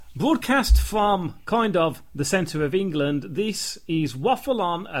Broadcast from kind of the centre of England, this is Waffle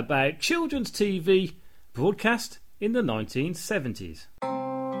On about children's TV broadcast in the 1970s.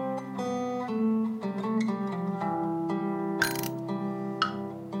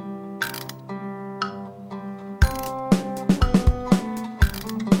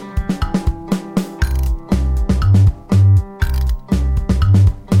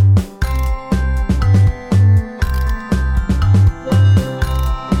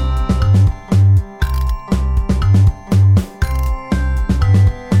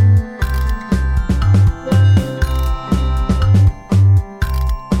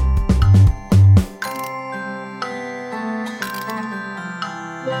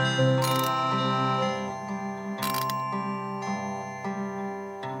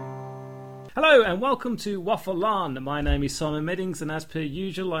 Hello and welcome to Waffle On. My name is Simon Meddings, and as per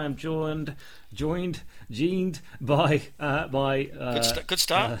usual, I am joined by Good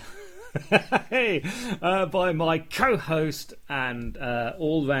start. By my co-host and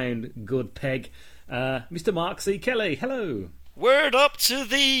all-round good peg, Mr. Mark C. Kelly. Hello. Word up to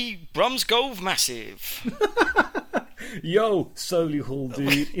the Bromsgrove Massive. Yo, Solihull,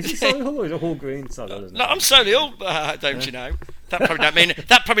 dude. Is it Solihull or is it Hall Green? No, I'm Solihull, don't you know? That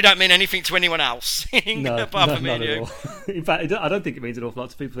probably don't mean anything to anyone else apart from me and you. In fact, I don't think it means an awful lot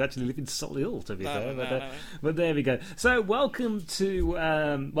to people who actually live in Solihull, to be fair. But there we go. So, welcome to. Well,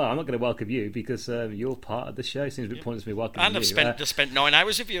 I'm not going to welcome you because you're part of the show. It seems a bit pointless me welcoming you. And I've spent 9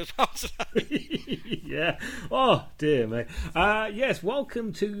 hours with you as well today. Yeah. Oh dear, mate. Yes,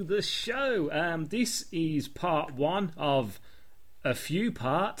 welcome to the show. This is part one of a few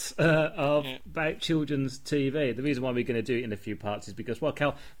parts about children's TV. The reason why we're going to do it in a few parts is because, well,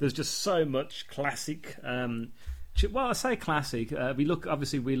 Cal, there's just so much classic. Well, I say classic. We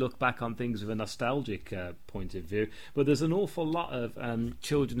look back on things with a nostalgic point of view, but there's an awful lot of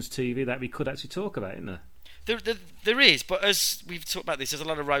children's TV that we could actually talk about, isn't there? There is, but as we've talked about this, there's a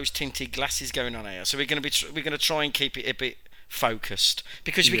lot of rose-tinted glasses going on here, so we're going to try and keep it a bit focused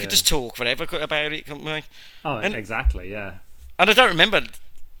because we could just talk forever about it, couldn't we? Oh, exactly, yeah. And I don't remember,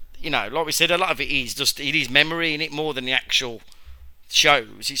 like we said, a lot of it is memory in it more than the actual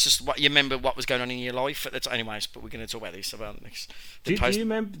shows. It's just what you remember what was going on in your life at the time. Anyways, but we're going to talk about this about next. Do you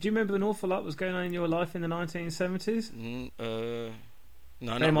remember an awful lot was going on in your life in the 1970s?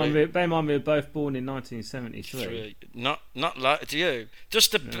 No, bear in mind we were both born in 1973. Not like do you?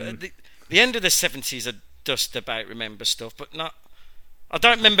 Just the end of the 70s I just about remember stuff, but not. I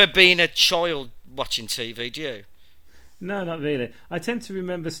don't remember being a child watching TV. Do you? No, not really. I tend to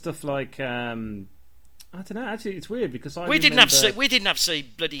remember stuff like I don't know. Actually, it's weird because we didn't have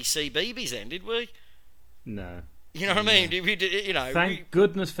bloody CBeebies then, did we? No. You know what I mean? We did, Thank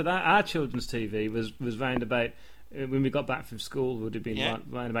goodness for that. Our children's TV was round about. When we got back from school, it would have been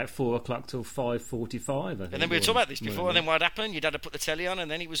around about 4 o'clock till 5:45. And then we were talking about this before. And then what happened? Your dad had put the telly on, and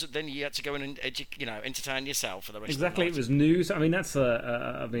then you had to go and entertain yourself for the rest. Exactly, of the night. It was news. I mean, that's.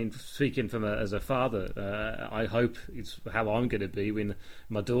 Speaking as a father, I hope it's how I'm going to be when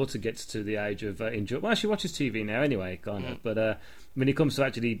my daughter gets to the age of enjoy. Well, she watches TV now anyway, kind of. But when it comes to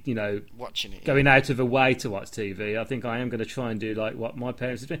actually, watching it, going out of her way to watch TV, I think I am going to try and do like what my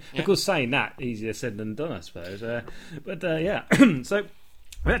parents did. Of course, saying that easier said than done, I suppose. So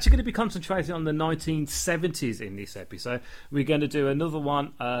we're actually going to be concentrating on the 1970s in this episode. We're going to do another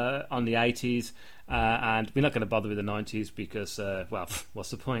one on the 80s, and we're not going to bother with the 90s because, what's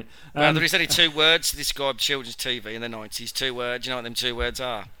the point? There is only 2 words to describe children's TV in the 90s. 2 words. You know what them 2 words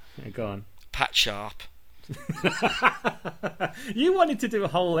are? Yeah, go on. Pat Sharp. You wanted to do a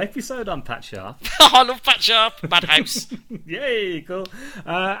whole episode on Pat Sharp. I love Pat Sharp. Madhouse. Yay, cool.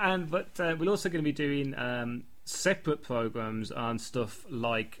 But we're also going to be doing separate programs on stuff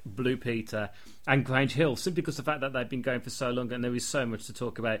like Blue Peter and Grange Hill, simply because of the fact that they've been going for so long and there is so much to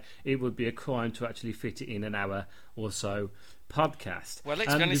talk about. It would be a crime to actually fit it in an hour or so podcast. Well,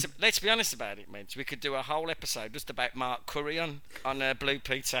 let's be honest about it, mate. We could do a whole episode just about Mark Curry on Blue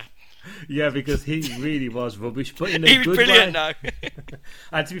Peter. Yeah, because he really was rubbish, but in a he was good brilliant, way. No.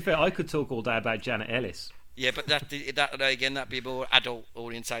 And to be fair, I could talk all day about Janet Ellis. Yeah, but that'd be a more adult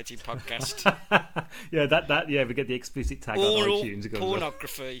orientated podcast. We get the explicit tag on iTunes.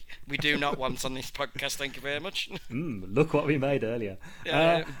 Pornography we do not want on this podcast. Thank you very much. Look what we made earlier.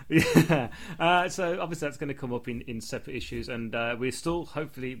 So obviously that's going to come up in separate issues, and we're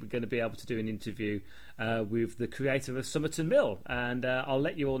going to be able to do an interview with the creator of Somerton Mill, and I'll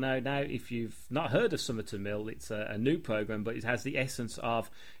let you all know now, if you've not heard of Somerton Mill, it's a new programme, but it has the essence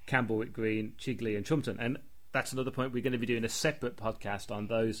of Camberwick Green, Chigley and Trumpton, and that's another point. We're going to be doing a separate podcast on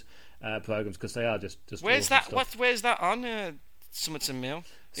those programmes because they are just where's that stuff. Where's that on? Somerton Mill.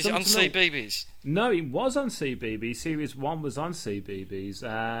 Is it on Somerton Mill. CBeebies? No, it was on CBeebies. Series 1 was on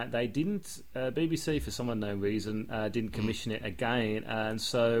CBeebies. They didn't, BBC, for some unknown reason, didn't commission it again. And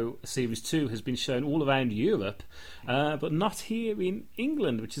so Series 2 has been shown all around Europe, but not here in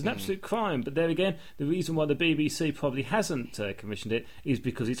England, which is an absolute crime. But there again, the reason why the BBC probably hasn't commissioned it is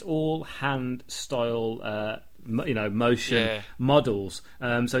because it's all hand-style motion models.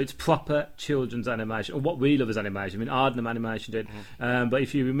 So it's proper children's animation, or what we love as animation. I mean, Ardnam Animation did. But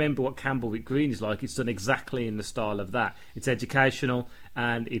if you remember what Campbellwick Green is like, it's done exactly in the style of that. It's educational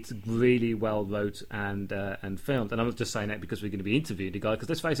and it's really well wrote and filmed. And I'm not just saying that because we're going to be interviewing the guy, because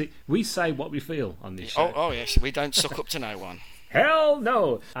let's face it, we say what we feel on this show. Oh yes, we don't suck up to no one. Hell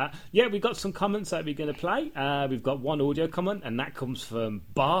no! We've got some comments that we're going to play. We've got one audio comment, and that comes from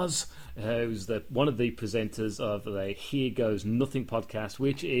Bars, who's one of the presenters of the Here Goes Nothing podcast,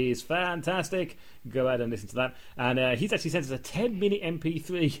 which is fantastic. Go ahead and listen to that. And he's actually sent us a 10-minute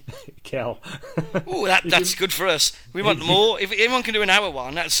MP3, Kel. Oh, that's good for us. We want more. If anyone can do an hour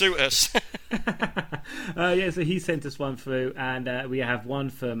one, that'd suit us. So he sent us one through, and we have one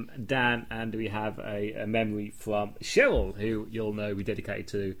from Dan, and we have a memory from Cheryl, who you'll know we dedicated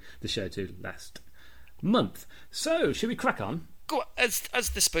to the show to last month. So, should we crack on? Go on, as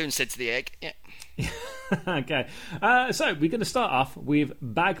the spoon said to the egg. Yeah. Okay. So, we're going to start off with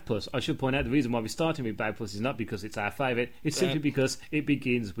Bagpuss. I should point out the reason why we're starting with Bagpuss is not because it's our favourite, it's simply because it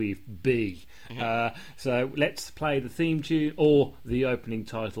begins with B. So, let's play the theme tune or the opening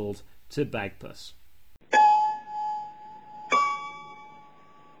titles to Bagpuss.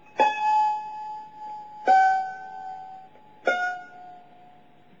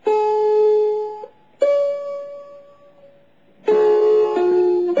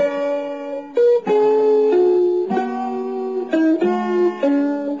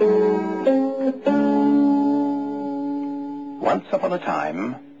 Once upon a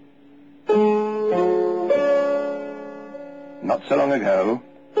time, not so long ago,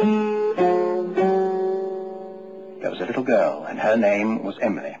 there was a little girl, and her name was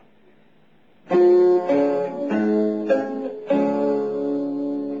Emily.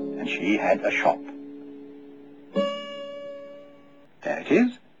 And she had a shop. There it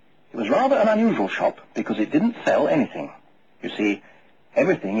is. It was rather an unusual shop because it didn't sell anything. You see,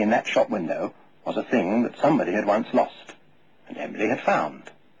 everything in that shop window was a thing that somebody had once lost, and Emily had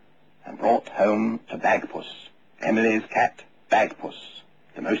found, and brought home to Bagpuss, Emily's cat, Bagpuss,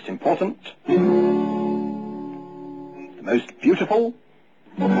 the most important, the most beautiful,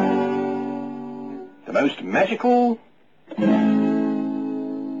 the most magical,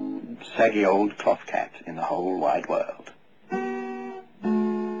 saggy old cloth cat in the whole wide world.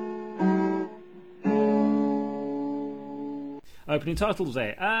 Opening titles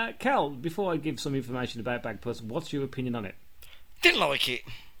there. Cal, before I give some information about Bagpuss, what's your opinion on it? Didn't like it.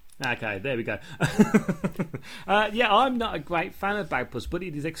 Okay, there we go. I'm not a great fan of Bagpuss, but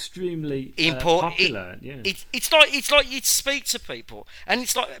it is extremely popular. It's like you speak to people, and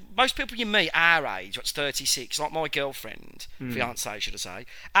it's like most people you meet our age, what's 36, like my girlfriend, fiance, should I say,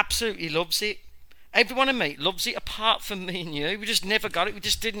 absolutely loves it. Everyone I meet loves it, apart from me and you. We just never got it. We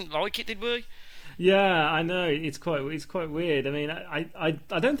just didn't like it, did we? Yeah, I know. It's quite weird. I mean, I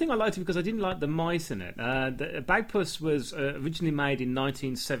don't think I liked it because I didn't like the mice in it. Bagpuss was originally made in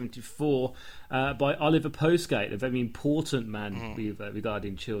 1974 by Oliver Postgate, a very important man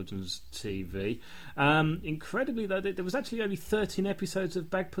regarding children's TV. Incredibly, though, there was actually only 13 episodes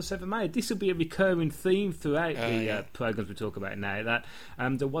of Bagpuss ever made. This will be a recurring theme throughout the programmes we talk about now, that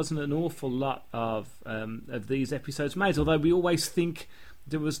there wasn't an awful lot of these episodes made, although we always think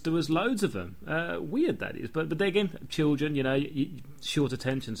there was loads of them. Weird that is, but then again, children, short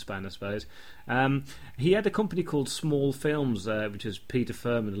attention span, I suppose. He had a company called Small Films, which was Peter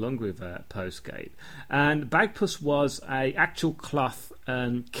Furman along with Postgate, and Bagpuss was a actual cloth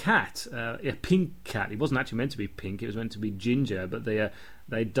cat, a pink cat. It wasn't actually meant to be pink; it was meant to be ginger, but they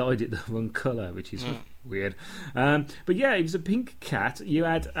dyed it the wrong colour, which is weird. But yeah, it was a pink cat. You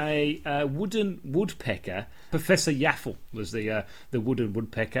had a wooden woodpecker. Professor Yaffle was the wooden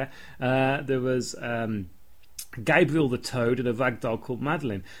woodpecker. There was Gabriel the Toad and a ragdoll called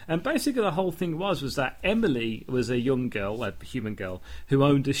Madeline. And basically the whole thing was that Emily was a young girl, a human girl, who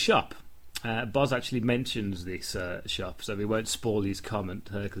owned a shop. Boz actually mentions this shop, so we won't spoil his comment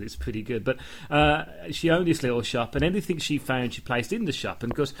because it's pretty good. But she owned this little shop, and anything she found, she placed in the shop.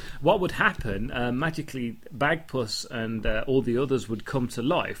 And because what would happen, magically, Bagpuss and all the others would come to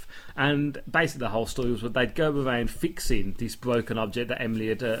life. And basically, the whole story was that they'd go around fixing this broken object that Emily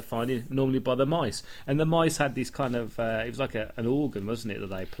had found, normally by the mice. And the mice had this kind of it was like an organ, wasn't it, that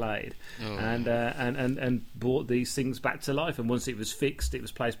they played, and brought these things back to life. And once it was fixed, it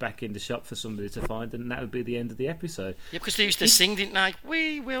was placed back in the shop for somebody to find, and that would be the end of the episode. Yeah, because they used to sing, didn't they?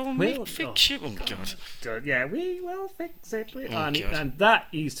 We will fix it. Oh, God. Yeah, we will fix it. God. And that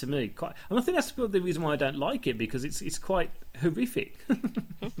is, to me, quite... And I think that's the reason why I don't like it, because it's quite horrific.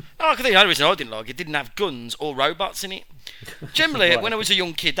 I think the only reason I didn't like it didn't have guns or robots in it. Generally, Right. when I was a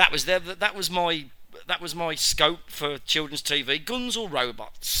young kid, that was my scope for children's TV: guns or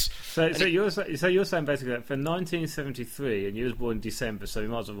robots. So you're saying basically that from 1973, and you was born in December, so we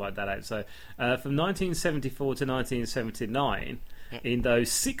might as well write that out. So from 1974 to 1979, in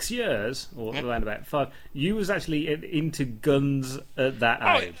those 6 years, or around about 5, you was actually into guns at that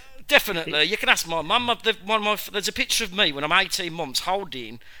age. Definitely. You can ask my mum. There's a picture of me when I'm 18 months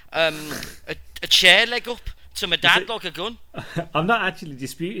holding a chair leg up to my dad like a gun. I'm not actually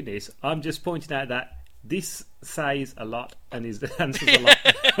disputing this. I'm just pointing out that this says a lot and answers a lot.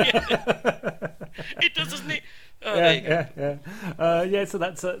 It does, doesn't it? Oh, Yeah. So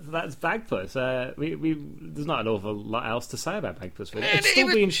that's Bagpuss. There's not an awful lot else to say about Bagpuss. Really. It's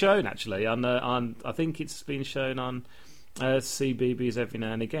still being shown actually on I think it's been shown on CBeebies every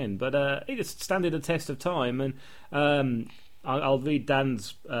now and again, but it's standing the test of time. And I'll read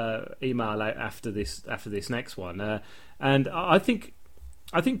Dan's email out after this next one, and I think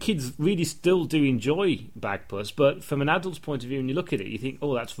kids really still do enjoy Bagpuss, but from an adult's point of view, when you look at it, you think,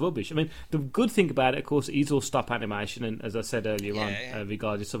 oh, that's rubbish. I mean, the good thing about it, of course, is all stop animation, and as I said earlier on,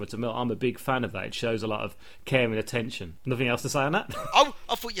 regarding Summer to Mill, I'm a big fan of that. It shows a lot of care and attention. Nothing else to say on that? Oh,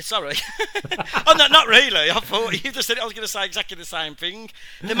 I thought you sorry. Oh, no, not really. I thought you just said I was going to say exactly the same thing.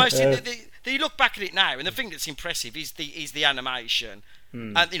 The most, you look back at it now, and the thing that's impressive is the animation,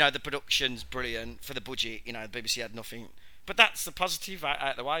 and the production's brilliant for the budget. The BBC had nothing. But that's the positive out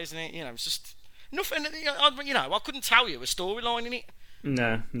of the way, isn't it? It's just nothing. I couldn't tell you a storyline in it.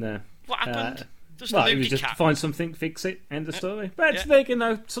 No. What happened? Just it was just find something, fix it, end the story. But it's like,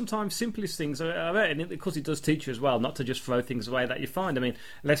 sometimes simplest things are right, and of course it does teach you as well not to just throw things away that you find. I mean,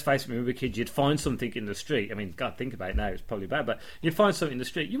 let's face it, when we were kids, you'd find something in the street. I mean, God, think about it now, it's probably bad, but you'd find something in the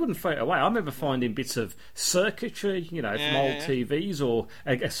street, you wouldn't throw it away. I remember finding bits of circuitry, from old TVs, or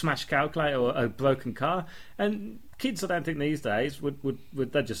a smashed calculator, or a broken car, and kids, I don't think these days would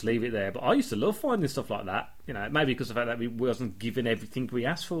they just leave it there. But I used to love finding stuff like that. Maybe because of the fact that we wasn't given everything we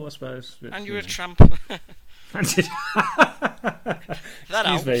asked for, I suppose. And you're a tramp. Excuse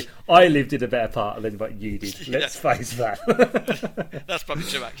me, I lived in a better part than what you did. Let's face that. That's probably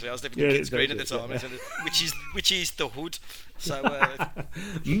true. Actually, I was living in Kids Green at the time, which is the hood. So.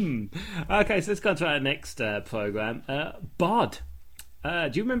 Okay, so let's go on to our next program. Bod.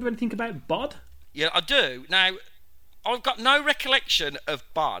 Do you remember anything about Bod? Yeah, I do. Now, I've got no recollection of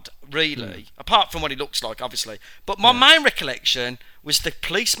Bod, really, apart from what he looks like, obviously. But my main recollection was the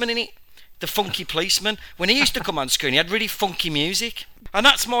policeman in it, the funky policeman. When he used to come on screen, he had really funky music. And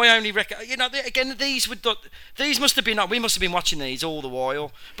that's my only recollection. Again, these must have been... We must have been watching these all the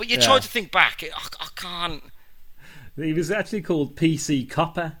while. But you try to think back, I can't... He was actually called PC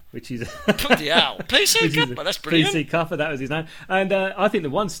Copper, which is... Bloody hell. PC Copper, that's brilliant. PC Copper, that was his name. And I think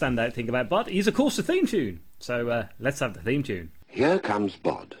the one standout thing about Bod is, of course, the theme tune. So let's have the theme tune. Here comes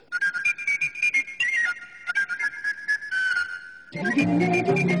Bod.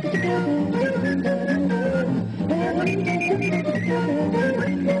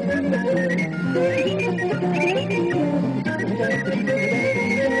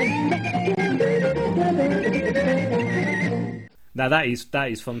 Now that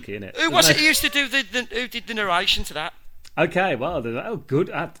is funky, isn't it? Who was it who used to do who did the narration to that? Okay, well, good.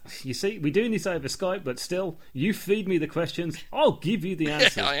 You see, we're doing this over Skype, but still, you feed me the questions, I'll give you the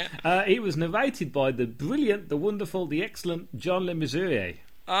answers. It was narrated by the brilliant, the wonderful, the excellent John Le Mesurier.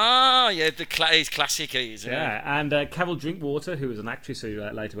 Ah, yeah, he's classic, isn't he? Yeah, and Carol Drinkwater, who was an actress who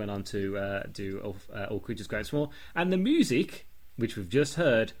later went on to do All Creatures Great and Small. And the music, which we've just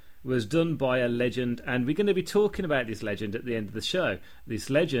heard, was done by a legend, and we're going to be talking about this legend at the end of the show. This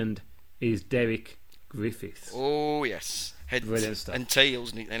legend is Derek Griffiths. Oh, yes. Heads brilliant stuff. And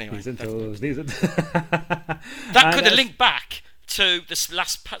tails, anyway. He's and toes. That could have linked back to the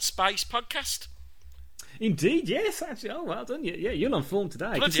Last Space podcast. Indeed, yes, actually. Oh, well done. Yeah, you're on form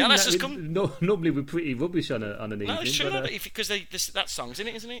today. Bloody hell, that's just come... Normally we're pretty rubbish on an evening. No, sure, because that song's in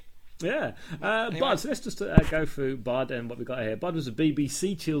it, isn't it? Yeah. Bud, so let's just go through Bud and what we got here. Bud was a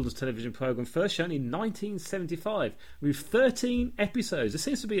BBC children's television programme first shown in 1975 with 13 episodes. There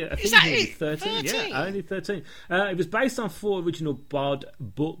seems to be a thing here with 13. Yeah, only 13. It was based on 4 original Bud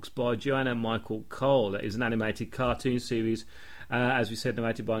books by Joanna Michael Cole. It was an animated cartoon series, as we said,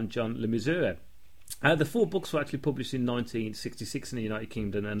 narrated by John Le Mesurier. The 4 books were actually published in 1966 in the United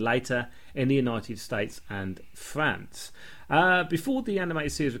Kingdom and later in the United States and France. Before the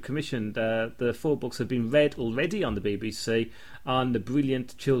animated series was commissioned, the 4 books had been read already on the BBC on the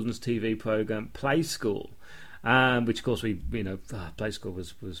brilliant children's TV programme Play School, which of course Play School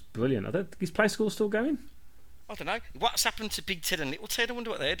was brilliant. Is Play School still going? I don't know. What's happened to Big Ted and Little Ted? I wonder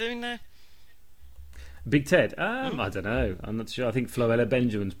what they're doing there. Big Ted? I don't know. I'm not sure. I think Floella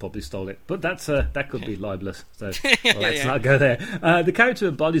Benjamin's probably stole it, but that could be libelous. So let's not go there. The character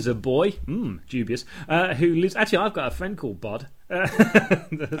of Bud is a boy, dubious, who lives. Actually, I've got a friend called Bud.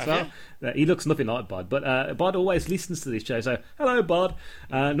 He looks nothing like Bud, but Bud always listens to this show. So hello, Bud.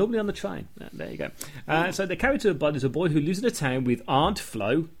 Normally on the train. There you go. So the character of Bud is a boy who lives in a town with Aunt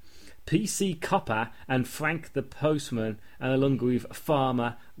Flo, PC Copper, and Frank the Postman, and along with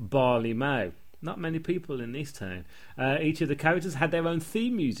Farmer Barley Mow. Not many people in this town. Each of the characters had their own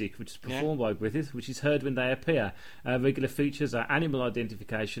theme music, which is performed by Griffith, which is heard when they appear. Regular features are animal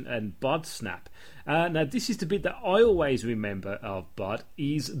identification and Bud Snap. Now, this is the bit that I always remember of Bud,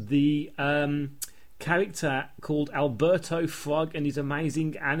 is the character called Alberto Frog and his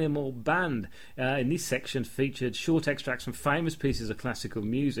amazing animal band. In this section featured short extracts from famous pieces of classical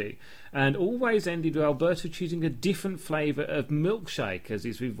music and always ended with Alberto choosing a different flavour of milkshake as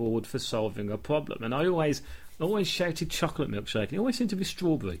his reward for solving a problem. And I always shouted chocolate milkshake, and it always seemed to be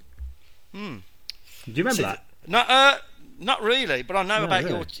strawberry. Do you remember that? Not really, but I know about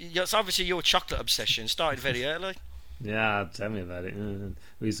it's obviously your chocolate obsession started very early. Yeah, tell me about it.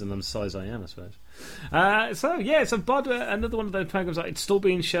 Reason I'm the size I am, I suppose. So Bud, another one of those programs. It's still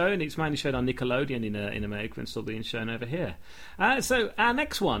being shown. It's mainly shown on Nickelodeon in America, and still being shown over here. So our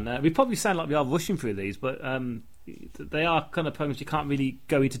next one, we probably sound like we are rushing through these, but they are kind of programs you can't really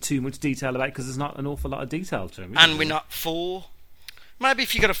go into too much detail about because there's not an awful lot of detail to them. And we're not 4. Maybe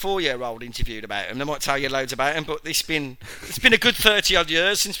if you got a 4-year-old interviewed about him, they might tell you loads about him. But it's been a good 30-odd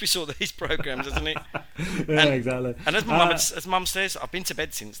years since we saw these programs, hasn't it? Exactly. And as Mum says, I've been to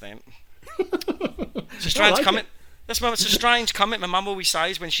bed since then. It's a strange comment. It's a strange comment my mum always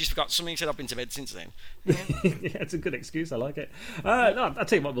says when she's forgot something. She said, I've been to bed since then. Yeah, it's a good excuse. I like it. I'll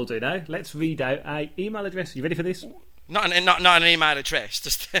tell you what we'll do now. Let's read out an email address. You ready for this? Not an email address.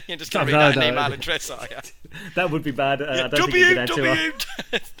 Just going to read out an email address, are you? That would be bad. I don't think you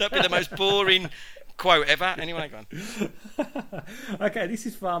That'd be the most boring quote ever. Anyway, go on. Okay, this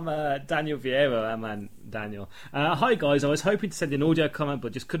is from Daniel Vieira, our man Daniel. Hi guys, I was hoping to send an audio comment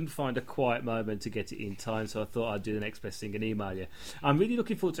but just couldn't find a quiet moment to get it in time, so I thought I'd do the next best thing and email you. I'm really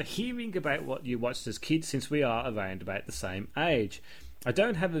looking forward to hearing about what you watched as kids since we are around about the same age. I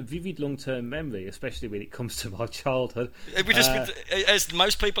don't have a vivid long-term memory, especially when it comes to my childhood. As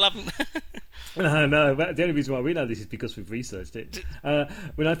most people haven't. No, but the only reason why we know this is because we've researched it.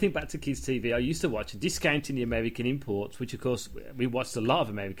 When I think back to kids' TV, I used to watch Discounting the American Imports, which, of course, we watched a lot of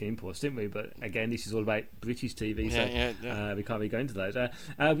American imports, didn't we? But, again, this is all about British TV, so we can't really go into those.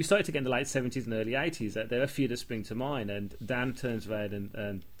 We started to get in the late 70s and early 80s. There are a few that spring to mind, and Dan turns around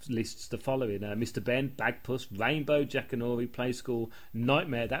and lists the following. Mr. Ben, Bagpuss, Rainbow, Jackanory, Play School,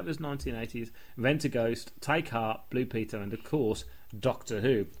 Nightmare, that was 1980s, Rent a Ghost, Take Heart, Blue Peter, and, of course, Doctor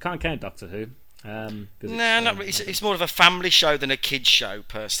Who. Can't count Doctor Who. Not really. It's more of a family show than a kids show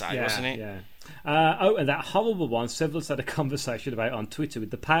per se, wasn't it? Yeah. And that horrible one several had a conversation about on Twitter with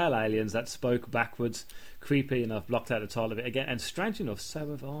the pale aliens that spoke backwards. Creepy enough, blocked out the title of it again, and strange enough,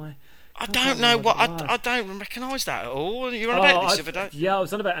 so have I. I don't know what I don't recognise that at all. You're on about this other day. Yeah, I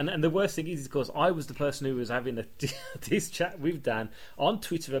was on about, and the worst thing is, of course, I was the person who was having this chat with Dan on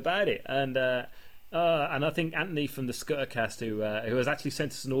Twitter about it, and I think Anthony from the Scuttercast, who has actually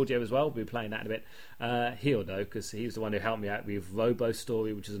sent us an audio as well, we'll be playing that in a bit. He'll know because he's the one who helped me out with Robo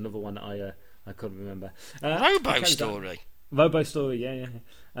Story, which is another one that I couldn't remember. Robo Story. Robo Story, yeah.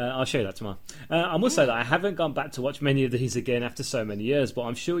 I'll show you that tomorrow. I must say that I haven't gone back to watch many of these again after so many years, but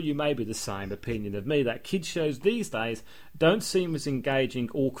I'm sure you may be the same opinion of me, that kids' shows these days don't seem as engaging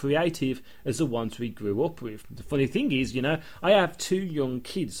or creative as the ones we grew up with. The funny thing is, I have 2 young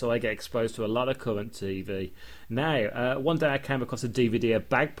kids, so I get exposed to a lot of current TV. Now, one day I came across a DVD of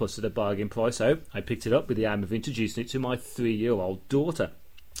Bagpuss at a bargain price, so I picked it up with the aim of introducing it to my 3-year-old daughter.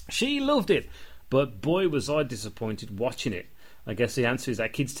 She loved it, but boy was I disappointed watching it. I guess the answer is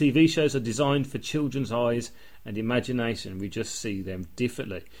that kids' TV shows are designed for children's eyes and imagination. We just see them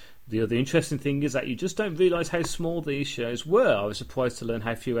differently. The other interesting thing is that you just don't realise how small these shows were. I was surprised to learn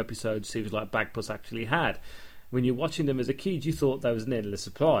how few episodes series like Bagpuss actually had. When you're watching them as a kid, you thought there was an endless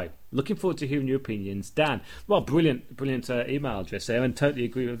supply. Looking forward to hearing your opinions, Dan. Well, brilliant email address there, and totally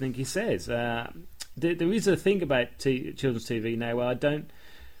agree with everything he says. There is a thing about children's TV now where I don't.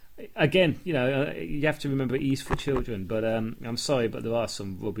 Again, you have to remember it is for children, but I'm sorry, but there are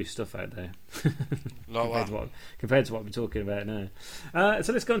some rubbish stuff out there compared to what we're talking about now.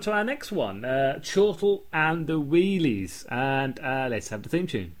 So let's go on to our next one, Chortle and the Wheelies, and let's have the theme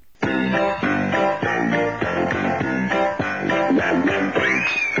tune.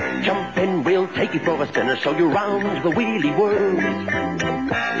 Jump in, we'll take you for a spin and show you round the wheelie world.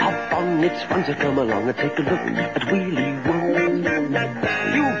 Hop on, it's fun to come along and take a look at Wheelie World.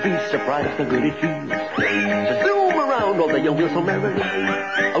 You'll be surprised how good it feels to zoom around all the young wheels so merrily.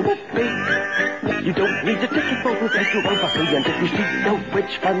 Oh, whoopee! You don't need a ticket, but we'll take you on for free. And if you see the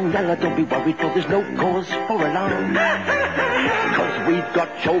witch Vanilla, don't be worried, for there's no cause for alarm. Cause we've got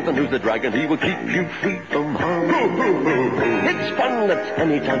Chortle, who's the dragon, he will keep you free from harm. It's fun at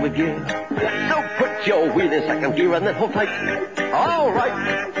any time of year, so put your wheel in second gear and then hold tight. All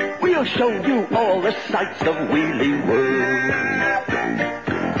right, we'll show you all the sights of Wheelie World.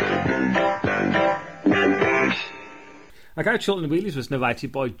 Okay, Chortle and the Wheelies was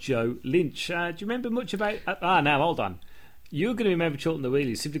narrated by Joe Lynch. Do you remember much about... now, hold on. You're going to remember Chortle and the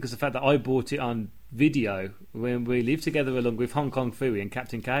Wheelies simply because of the fact that I bought it on video when we lived together along with Hong Kong Phooey and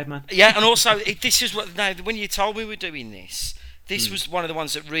Captain Caveman. Yeah, and also, this is what... Now, when you told me we were doing this, this was one of the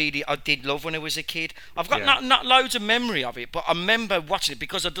ones that really I did love when I was a kid. I've got not loads of memory of it, but I remember watching it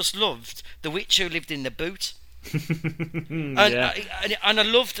because I just loved the witch who lived in the boot. And I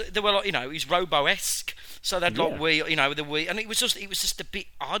loved the well, he's Robo-esque, so they'd like the wheel, and it was just a bit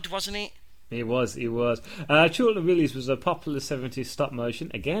odd, wasn't it? It was. Chortle and Wheelies was a popular 70s stop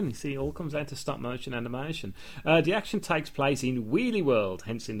motion. Again, you see, it all comes down to stop motion animation. The action takes place in Wheelie World,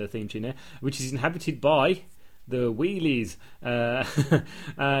 hence in the theme tune there, which is inhabited by the Wheelies.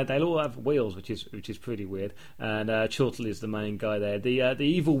 They'll all have wheels, which is pretty weird. And Chortle is the main guy there. The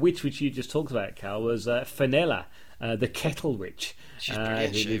evil witch which you just talked about, Cal, was Fenella, the Kettle Witch. Who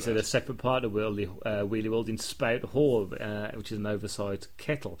lives at a separate part of Wheelie World in Spout Hall, which is an oversized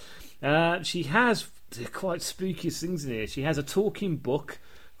kettle. She has quite spooky things in here. She has a talking book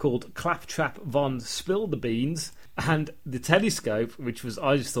called Claptrap Von Spill the Beans, and the telescope, which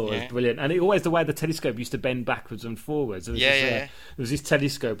I just thought was brilliant. And always the way the telescope used to bend backwards and forwards. There was this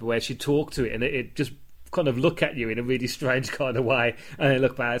telescope where she'd talk to it, and it just kind of look at you in a really strange kind of way, and it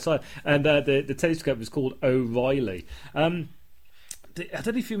looked back outside. And the telescope was called O'Reilly. I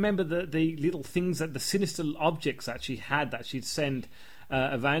don't know if you remember the little things, that the sinister objects that she had that she'd send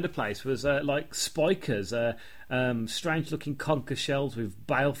around the place was like spikers, strange looking conker shells with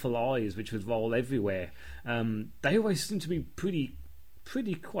baleful eyes which would roll everywhere. They always seemed to be pretty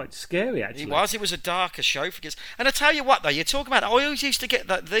quite scary, actually. It was a darker show for kids. And I tell you what, though, you talk about it, I always used to get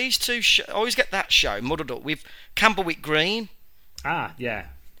that I always get that show muddled up with Camberwick Green. Ah, yeah.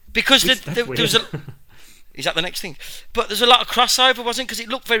 Because there was a... Is that the next thing? But there's a lot of crossover, wasn't it? Because it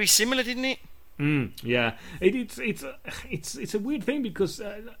looked very similar, didn't it? Yeah. It's a weird thing because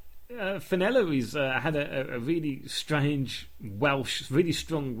Fenella had a really strange really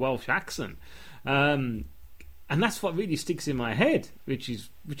strong Welsh accent. And that's what really sticks in my head, which is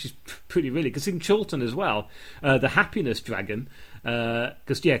pretty really, because in Chorlton as well, the happiness dragon,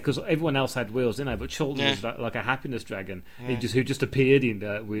 because everyone else had wheels, didn't they? But Chorlton was like a happiness dragon, who just appeared in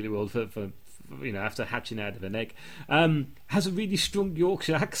the Wheelie World for after hatching out of an egg, has a really strong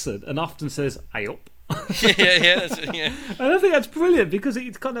Yorkshire accent and often says "Aye up." yeah. And I think that's brilliant because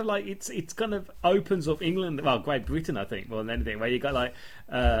it's kind of like it's kind of opens up England, well, Great Britain, I think, more than anything, where you got like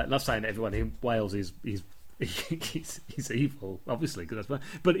not saying that everyone in Wales is he's evil, obviously, because that's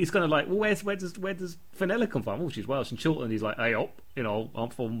but it's kind of like, well, where does Fenella come from? Oh, she's Welsh, and Chorlton he's like, "Hey up," I'm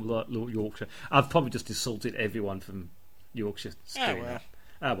from Yorkshire. I've probably just insulted everyone from Yorkshire.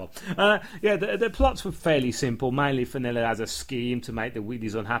 The plots were fairly simple. Mainly, Fenella has a scheme to make the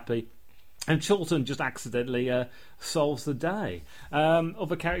Wheelies unhappy, and Chorlton just accidentally solves the day.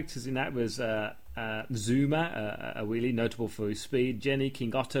 Other characters in that was Zuma, a wheelie, notable for his speed, Jenny,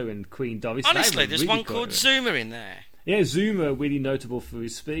 King Otto, and Queen Doris. Honestly, there's one called Zuma in there. Yeah, Zuma, really notable for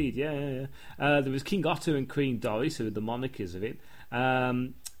his speed. Yeah. There was King Otto and Queen Doris, who were the monarchies of it.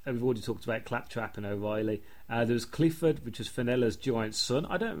 We've already talked about Claptrap and O'Reilly. There was Clifford, which was Fenella's giant son.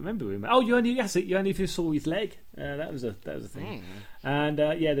 I don't remember him. Oh, you only if you saw his leg. That was a thing. And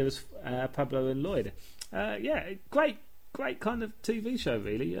there was Pablo and Lloyd. Great kind of TV show,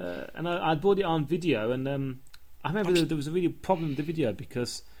 really. And I bought it on video, and I remember there was a really problem with the video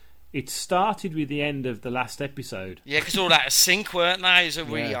because it started with the end of the last episode. Yeah, because all out of sync, weren't they? It was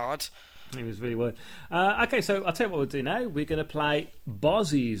really hard. It was really weird. Okay, so I'll tell you what we'll do now. We're going to play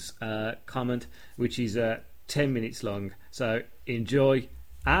Bozzy's comment, which is 10 minutes long. So enjoy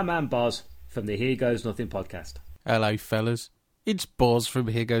our man Boz from the Here Goes Nothing podcast. Hello, fellas. It's Boz from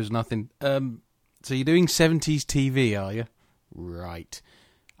Here Goes Nothing. So you're doing 70s TV, are you? Right.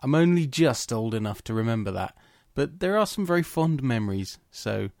 I'm only just old enough to remember that, but there are some very fond memories,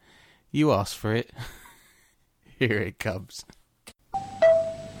 so you asked for it. Here it comes.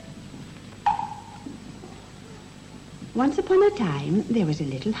 Once upon a time, there was a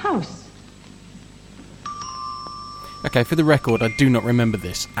little house. Okay, for the record, I do not remember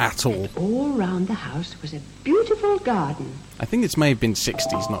this at all. All round the house was a beautiful garden. I think this may have been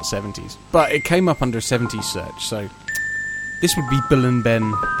 60s, not 70s, but it came up under a 70s search, so this would be Bill and Ben,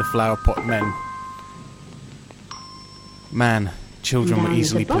 the Flower Pot Men. Man, children were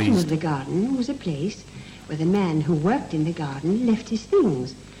easily pleased. At the bottom pleased. of the garden was a place where the man who worked in the garden left his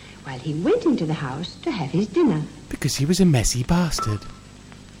things, while he went into the house to have his dinner. Because he was a messy bastard.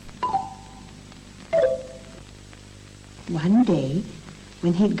 One day,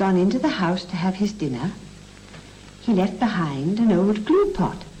 when he'd gone into the house to have his dinner, he left behind an old glue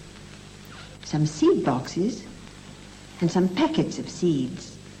pot, some seed boxes, and some packets of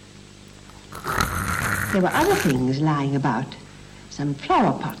seeds. There were other things lying about, some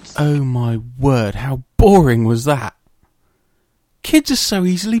flower pots. Oh my word, how boring was that? Kids are so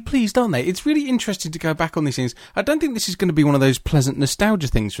easily pleased, aren't they? It's really interesting to go back on these things. I don't think this is going to be one of those pleasant nostalgia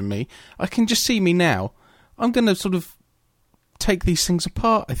things from me. I can just see me now. I'm going to sort of take these things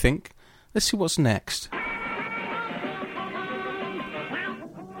apart, I think. Let's see what's next.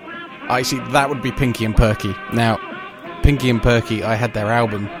 I see, that would be Pinky and Perky. Now, Pinky and Perky, I had their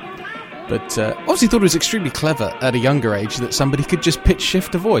album, but obviously thought it was extremely clever at a younger age that somebody could just pitch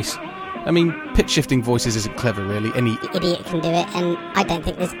shift a voice. I mean, pitch shifting voices isn't clever, really. Any idiot can do it, and I don't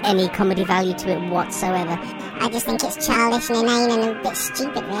think there's any comedy value to it whatsoever. I just think it's childish and inane and a bit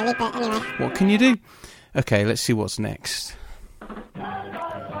stupid, really, but anyway. What can you do? Okay, let's see what's next.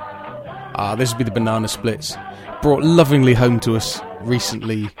 This would be the Banana Splits. Brought lovingly home to us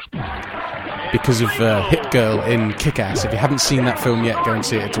recently because of Hit Girl in Kick-Ass. If you haven't seen that film yet, go and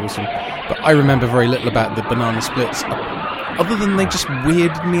see it, it's awesome. But I remember very little about the Banana Splits, other than they just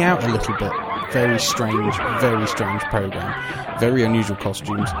weirded me out a little bit. Very strange programme. Very unusual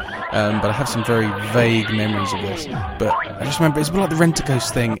costumes. But I have some very vague memories of this. But I just remember, it's a bit like the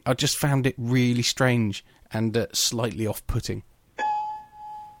Rent-A-Ghost thing. I just found it really strange and slightly off-putting.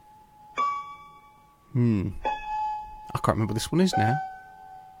 I can't remember what this one is now.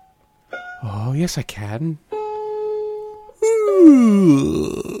 Oh, yes I can.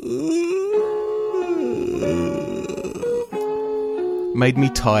 Made me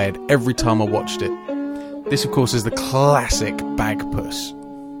tired every time I watched it. This, of course, is the classic Bagpuss.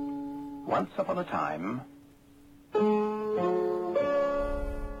 Once upon a time,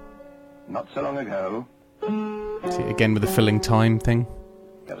 not so long ago, See, again with the filling time thing.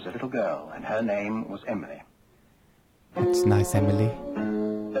 there was a little girl, and her name was Emily. That's nice, Emily.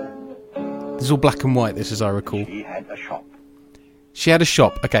 This is all black and white, this, as I recall. She had a shop. She had a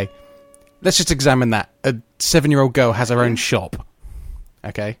shop. Okay, let's just examine that. A 7-year-old girl has her own shop.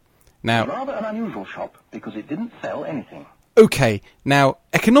 Okay, now... Rather an unusual shop, because it didn't sell anything. Okay, now,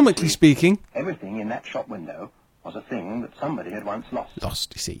 economically speaking... Everything in that shop window was a thing that somebody had once lost.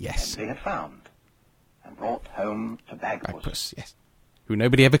 Lost, you see, yes. Emily had found and brought home to Bagpuss. Bagpuss, yes. Who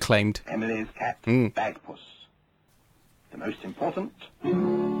nobody ever claimed. Emily's cat, Bagpuss. The most important, the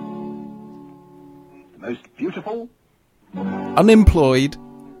most beautiful, Unemployed,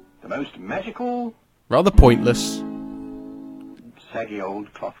 the most magical, rather pointless, saggy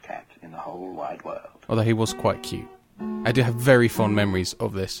old cloth cat in the whole wide world. although he was quite cute. I do have very fond memories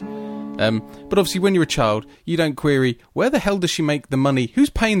of this. But obviously when you're a child, you don't query, where the hell does she make the money?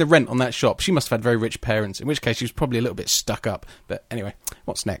 Who's paying the rent on that shop? She must have had very rich parents, in which case she was probably a little bit stuck up. But anyway,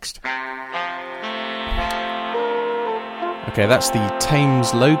 what's next? Okay, that's the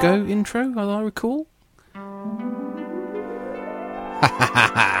Thames logo intro, as I recall.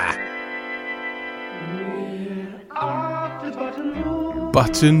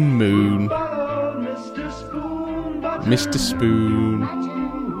 Button Moon. Mr. Spoon.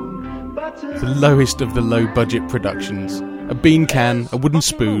 The lowest of the low-budget productions. A bean can, a wooden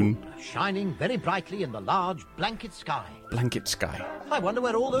spoon. Shining very brightly in the large blanket sky. Blanket sky. I wonder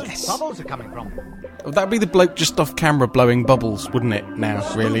where all those bubbles are coming from. Oh, that'd be the bloke just off camera blowing bubbles, wouldn't it, now,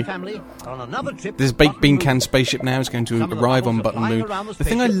 really? Family are on another trip. This baked bean can spaceship now is going to arrive on Button Moon. The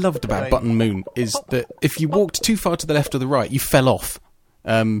thing I loved about Button Moon is that if you walked too far to the left or the right, you fell off.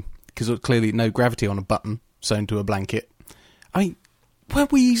 because clearly no gravity on a button sewn to a blanket. I mean,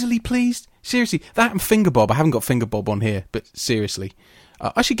 weren't we easily pleased? Seriously, that and Finger Bob. I haven't got Finger Bob on here, but seriously,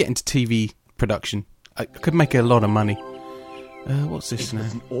 I should get into TV production. I could make a lot of money. What's this now? It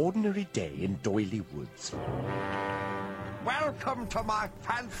was an ordinary day in Doyley Woods. Welcome to my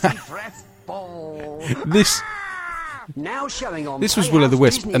fancy dress ball. This was Will o' the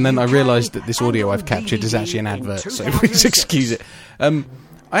Wisp, and then I realised that this audio I've captured is actually an advert, so please excuse it.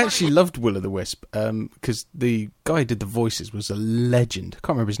 I actually loved Will o' the Wisp, because the guy who did the voices was a legend. I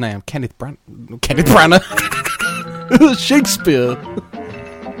can't remember his name. Kenneth Branagh. Shakespeare.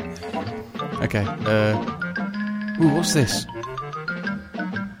 Okay. Ooh, what's this?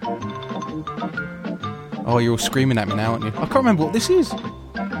 Oh, you're all screaming at me now, aren't you? I can't remember what this is.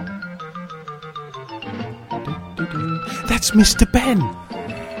 That's Mr. Ben.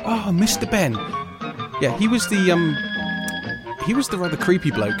 Oh, Mr. Ben. Yeah, he was the rather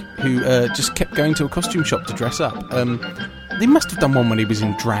creepy bloke who just kept going to a costume shop to dress up. They must have done one when he was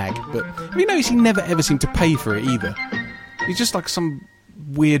in drag, but have you noticed he never ever seemed to pay for it either? He's just like some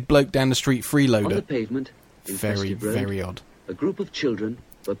weird bloke down the street freeloader. On the pavement, in very, Festive Road, very odd. A group of children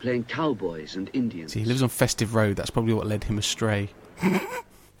were playing cowboys and Indians. See, he lives on Festive Road. That's probably what led him astray.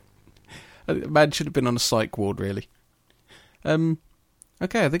 Man should have been on a psych ward, really.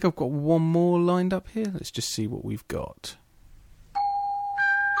 Okay, I think I've got one more lined up here. Let's just see what we've got.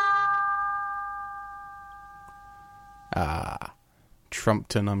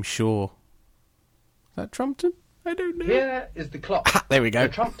 Trumpton, I'm sure. Is that Trumpton? I don't know. Here is the clock. There we go.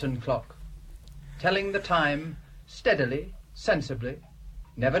 The Trumpton clock. Telling the time steadily, sensibly,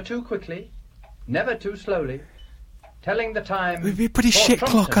 never too quickly, never too slowly. Telling the time... It would be a pretty shit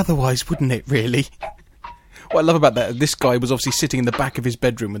clock otherwise, wouldn't it, really? What I love about that, this guy was obviously sitting in the back of his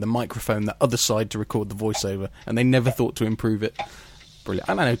bedroom with a microphone the other side to record the voiceover, and they never thought to improve it. Brilliant.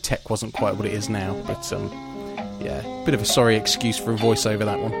 I know tech wasn't quite what it is now, but, yeah, bit of a sorry excuse for a voiceover,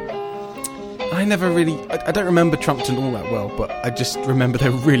 that one. I never really... I don't remember Trumpton all that well, but I just remember they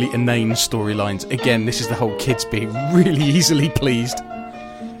were really inane storylines. Again, this is the whole kids being really easily pleased.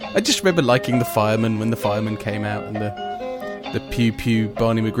 I just remember liking The Fireman when The Fireman came out, and the Pew Pew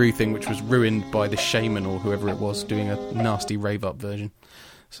Barney McGrew thing, which was ruined by the Shaman or whoever it was doing a nasty rave-up version.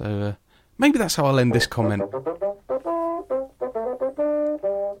 So, maybe that's how I'll end this comment.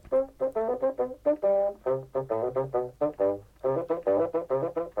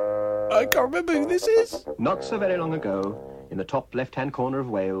 I can't remember who this is. Not so very long ago, in the top left-hand corner of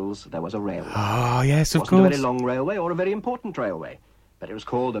Wales, there was a railway. Oh, yes, of course. It course. wasn't a very long railway or a very important railway, but it was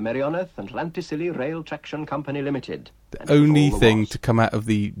called the Merioneth and Llantysilio Rail Traction Company Limited. The only thing to come out of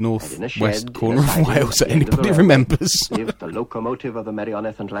the north-west corner of Wales that anybody remembers. Lived the locomotive of the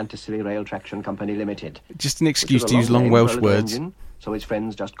Merioneth and Llantysilio Rail Traction Company Limited. Just an excuse to use long Welsh words. Engine, so his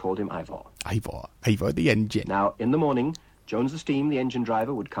friends just called him Ivor. Ivor the engine. Now, in the morning, Jones the Steam, the engine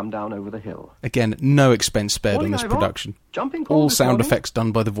driver, would come down over the hill. Again, no expense spared on this Ivor. production. Jumping call All this sound morning. effects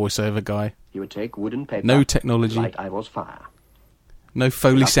done by the voiceover guy. He would take wood and paper. No technology. Light Ivor's fire. No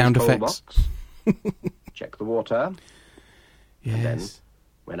Foley Fill up his sound coal effects. box, check the water. Yes. And then,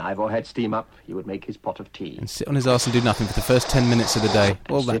 when Ivor had steam up, he would make his pot of tea. And sit on his arse and do nothing for the first 10 minutes of the day.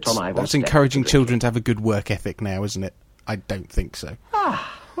 Well, sit on Ivor's that's step encouraging to drink. children to have a good work ethic now, isn't it? I don't think so.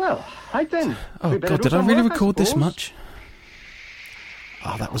 Well, right then. Oh, We better God, do did I some really work, record this suppose. much?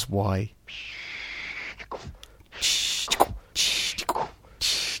 Oh, that was why. See,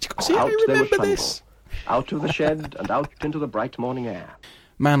 Out I they would remember trundle. this. Out of the shed and out into the bright morning air.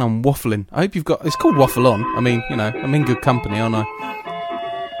 Man, I'm waffling. I hope you've got... It's called Waffle On. I mean, you know, I'm in good company, aren't I?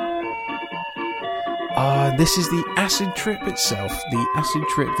 This is the acid trip itself. The acid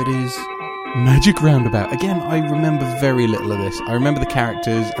trip that is Magic Roundabout. Again, I remember very little of this. I remember the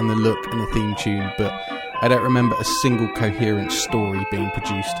characters and the look and the theme tune, but I don't remember a single coherent story being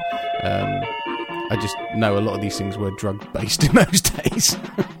produced. I just know a lot of these things were drug-based in those days.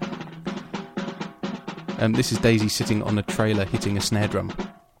 This is Daisy sitting on a trailer hitting a snare drum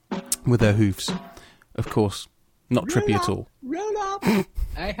with her hoofs. Of course, not trippy at all. Roll up!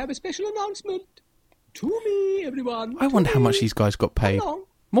 I have a special announcement. To me, everyone. I wonder how much these guys got paid.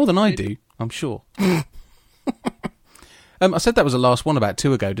 More than I do, I'm sure. I said that was the last one about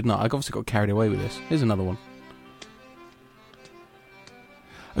 2 ago, didn't I? I obviously got carried away with this. Here's another one.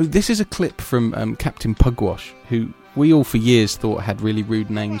 Oh, this is a clip from Captain Pugwash, who we all for years thought had really rude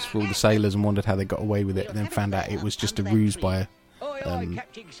names for all the sailors and wondered how they got away with it, and then found out it was just a ruse by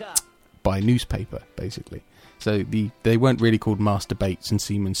a newspaper, basically. So they weren't really called Master Bates and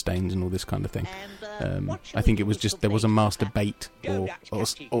Seaman Staines and all this kind of thing. I think it was just there was a Master Bait or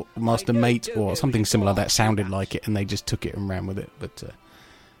Master Mate or something similar that sounded like it, and they just took it and ran with it. But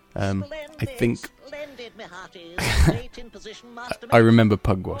I think I remember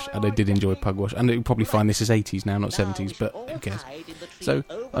Pugwash, and I did enjoy Pugwash, and you'll probably find this is 80s now, not 70s, but who cares? So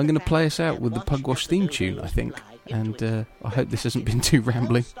I'm going to play us out with the Pugwash theme tune, I think, and I hope this hasn't been too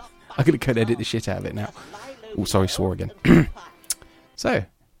rambling. I'm going to cut edit the shit out of it now. Oh, sorry, swore again. So,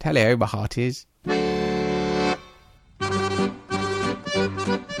 hello, my hearties.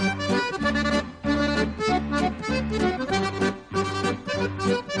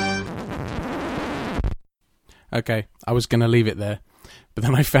 Okay, I was going to leave it there, but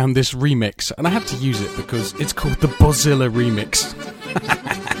then I found this remix, and I had to use it because it's called the Bozilla Remix.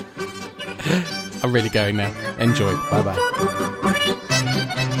 I'm really going now. Enjoy. Bye-bye.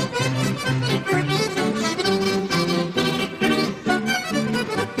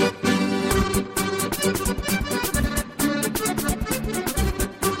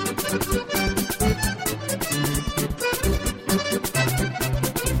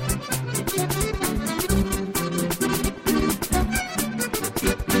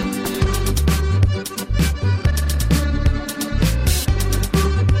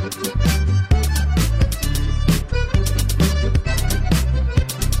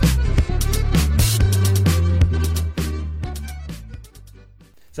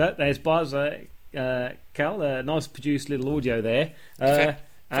 So there's Buzz, Cal, nice produced little audio there.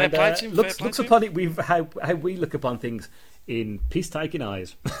 Looks upon it how we look upon things in piss-taking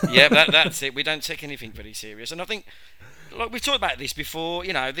eyes. Yeah, that's it. We don't take anything very serious. And I think, like we've talked about this before,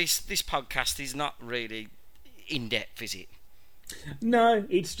 you know, this podcast is not really in-depth, is it? No,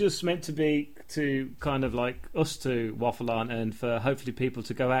 it's just meant to be to kind of like us to waffle on and for hopefully people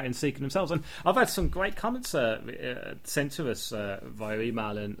to go out and seek themselves. And I've had some great comments sent to us via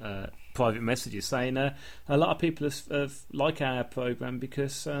email and private messages saying a lot of people have like our programme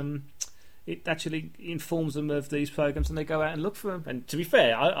because it actually informs them of these programmes and they go out and look for them. And to be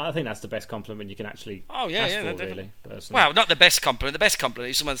fair, I think that's the best compliment you can actually ask for, really, personally. Well, not the best compliment. The best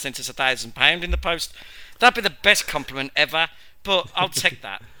compliment is someone sent us £1,000 in the post. That'd be the best compliment ever. But I'll take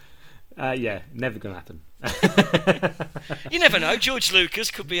that. Yeah, never going to happen. You never know. George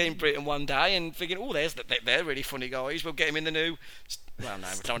Lucas could be in Britain one day and thinking, oh, they're really funny guys. We'll get him in the new... Well, no,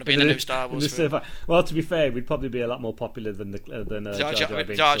 we don't want to be in the new Star Wars film. Well, to be fair, we'd probably be a lot more popular than Jar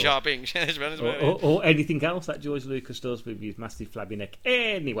Jar Binks. or anything else that George Lucas does with his massive flabby neck.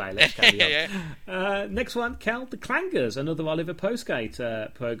 Anyway, let's carry on. Next one, Cal, The Clangers, another Oliver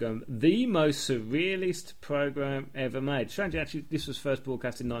Postgate programme. The most surrealist programme ever made. Strangely, actually, this was first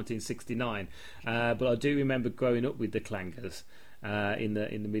broadcast in 1969, but I do remember growing up with The Clangers. In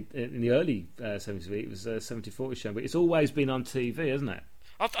the early 70s, it was 74 show, but it's always been on TV, hasn't it?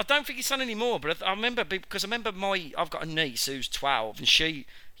 I don't think it's on anymore, but I remember because I've got a niece who's 12 and she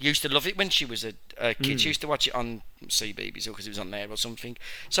used to love it when she was a kid. She used to watch it on CBeebies because it was on there or something.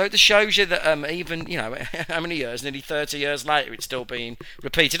 So it shows you that even, you know, how many years, nearly 30 years later, it's still being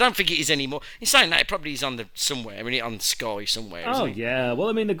repeated. I don't think it is anymore. In saying that, it probably is on somewhere, I mean, on Sky somewhere. Oh, isn't it? yeah. Well,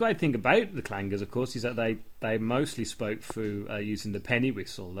 I mean, the great thing about the Clangers, of course, is that they mostly spoke through using the penny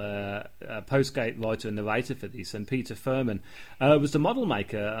whistle. Postgate writer and narrator for this, and Peter Furman was the model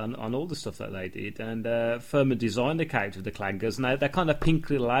maker on all the stuff that they did. And Furman designed the character of the Clangers, and they're kind of pink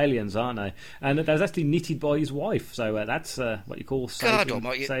little aliens, aren't they? And that was actually knitted by his wife, so that's what you call saving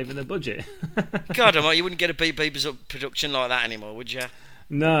the budget. God almighty, you wouldn't get a Beebe's production like that anymore, would you?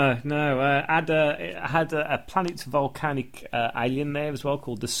 No. It had a planet volcanic alien there as well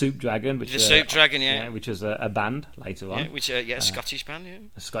called the Soup Dragon, which which was a band later on. A Scottish band, yeah.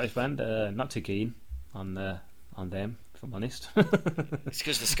 A Scottish band, not too keen on them, if I'm honest. It's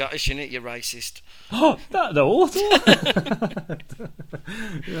because they're Scottish, innit? You're racist. Oh, not at all.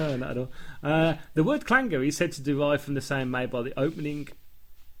 No, not at all. The word clanger is said to derive from the sound made by opening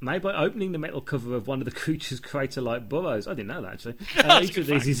the metal cover of one of the creature's crater-like burrows. I didn't know that, actually. Each of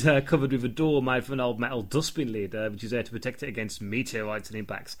these is covered with a door made from an old metal dustbin lid, which is there to protect it against meteorites and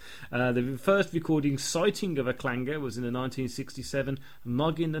impacts. The first recording sighting of a clanger was in the 1967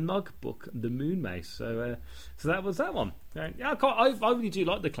 Nog in the Nog book, The Moon Mace. So that was that one. Yeah, I really do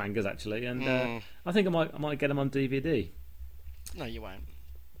like the clangers, actually, and I think I might get them on DVD. No, you won't.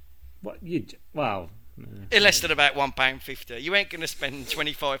 What? Wow. Less than about £1.50. You ain't going to spend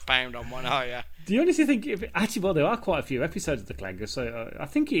 £25 on one, are you? Do you honestly think... there are quite a few episodes of The Clangers, so I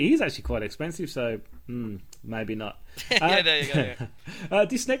think it is actually quite expensive, so maybe not. Yeah, there you go. Yeah.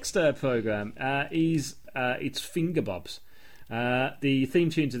 This next programme is it's Finger Bobs. The theme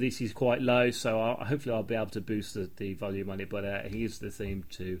tune to this is quite low, so hopefully I'll be able to boost the volume on it, but here's the theme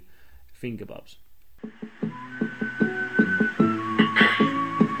to Finger Bobs.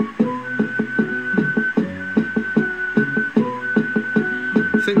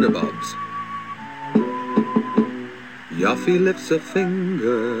 Fingerbobs. Yoffie lifts a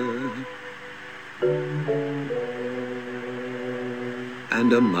finger,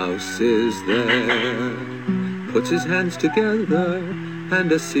 and a mouse is there. Puts his hands together,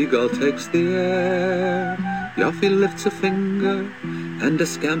 and a seagull takes the air. Yoffie lifts a finger, and a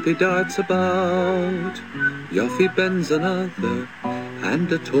scampi darts about. Yoffie bends another,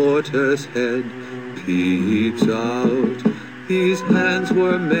 and a tortoise head peeps out. These hands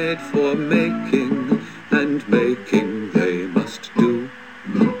were made for making, and making they must do.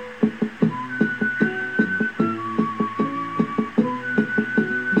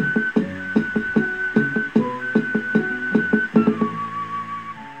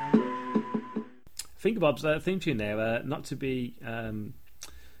 Fingerbob's theme tune there, not to be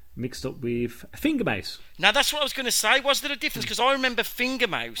mixed up with Fingermouse. Now, that's what I was going to say. Was there a difference? Because I remember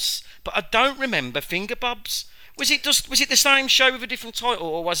Fingermouse, but I don't remember Fingerbobs. Was it the same show with a different title,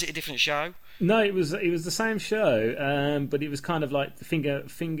 or was it a different show? No, it was the same show, but it was kind of like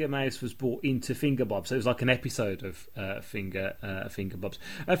Fingermouse was brought into Fingerbobs, so it was like an episode of Fingerbobs.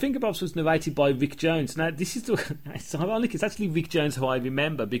 Fingerbobs was narrated by Rick Jones. Now, this is it's ironic. It's actually Rick Jones who I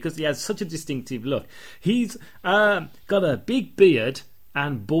remember because he has such a distinctive look. He's got a big beard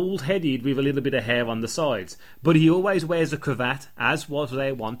and bald-headed with a little bit of hair on the sides. But he always wears a cravat, as was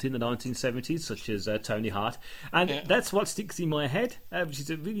their want in the 1970s, such as Tony Hart. And that's what sticks in my head, which is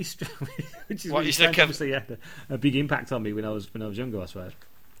a really which is really strange. Obviously had a big impact on me when I was younger, I suppose.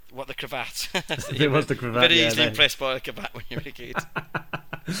 What, the cravat? It was the cravat, very easily impressed by a cravat when you were a kid.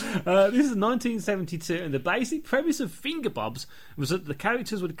 This is 1972, and the basic premise of Fingerbobs was that the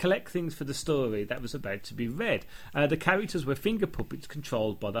characters would collect things for the story that was about to be read. The characters were finger puppets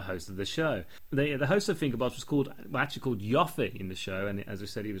controlled by the host of the show. The host of Fingerbobs was actually called Yoffie in the show, and as I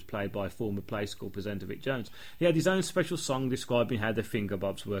said, he was played by former Play School presenter Rick Jones. He had his own special song describing how the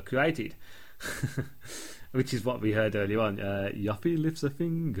Fingerbobs were created. Which is what we heard earlier on. Yoffie lifts a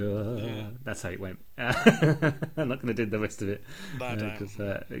finger. Yeah. That's how it went. I'm not going to do the rest of it because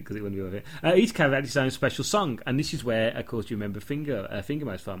it wouldn't be worth it. Each character had its own special song, and this is where, of course, you remember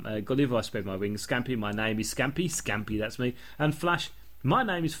Fingermouse from. Gulliver, I spread my wings. Scampy, my name is Scampy. Scampy, that's me. And Flash, my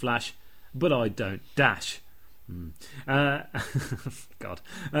name is Flash, but I don't dash. God.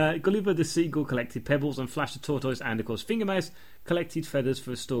 Gulliver the seagull collected pebbles, and Flash the tortoise, and of course Fingermouse collected feathers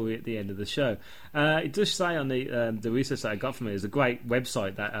for a story at the end of the show. It does say on the research that I got from it is a great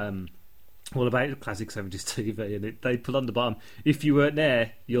website that all about classic 70s TV, and they put on the bottom, if you weren't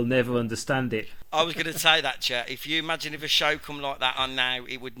there, you'll never understand it. I was going to say that, Chet. If you imagine if a show come like that on now,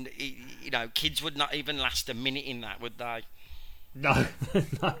 it would, kids would not even last a minute in that, would they? No,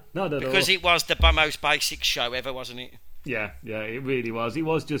 not at all. Because it was the most basic show ever, wasn't it? Yeah, it really was. It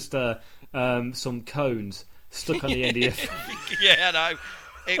was just some cones stuck on the end of your... Yeah, I know.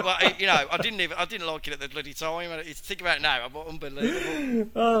 I didn't like it at the bloody time. Think about it now, unbelievable.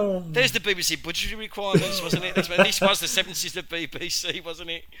 Oh. There's the BBC budgetary requirements, wasn't it? This was the 70s of BBC, wasn't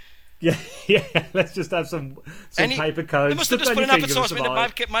it? Yeah. Let's just have some paper cones. They must have just put an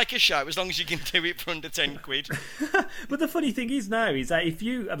advertisement to make a show as long as you can do it for under 10 quid. But the funny thing is now is that if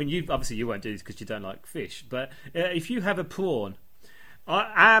you obviously you won't do this because you don't like fish, but if you have a prawn,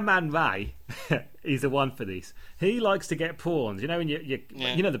 our man Ray is the one for this. He likes to get prawns. You know when you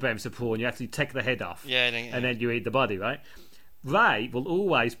know the premise of prawn, you actually take the head off, and then you eat the body, right? Ray will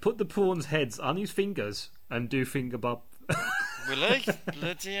always put the prawn's heads on his fingers and do finger bob. Will he?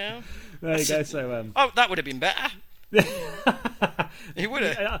 Bloody hell. There you go. So, that would have been better. It would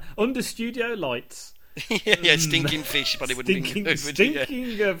have. Under studio lights. yeah, stinking fish, but it wouldn't have been good.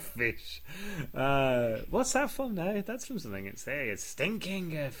 Stinking of fish. What's that from now? That's from something. It's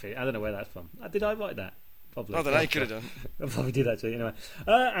stinking of fish. I don't know where that's from. Did I write that? Probably. I don't know, I could have done. I probably did actually. Anyway,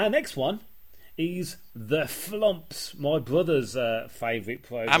 our next one is The Flumps, my brother's favourite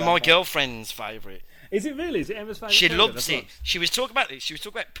programme. And my girlfriend's favourite. Is it really? Is it Emma's favourite? She loves it. She was talking about this. She was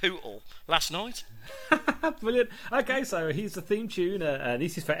talking about Poodle last night. Brilliant. Okay, so here's the theme tune, and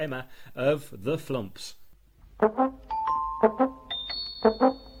this is for Emma, of The Flumps.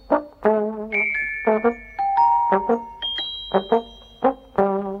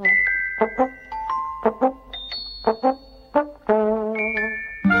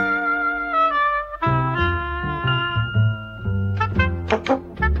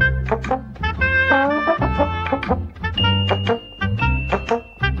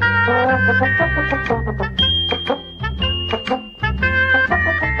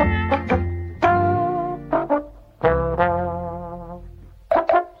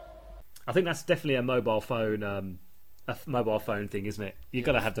 I think that's definitely a mobile phone thing, isn't it? You've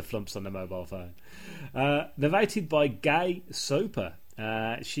got to have the Flumps on the mobile phone. Narrated by Gay Soper.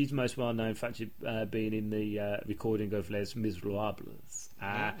 She's most well known for actually being in the recording of Les Miserables.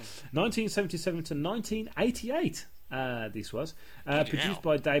 1977 to 1988. This was produced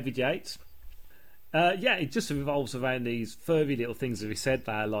by David Yates. It just revolves around these furry little things that we said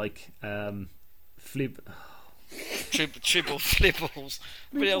there, like Tribble Flibbles.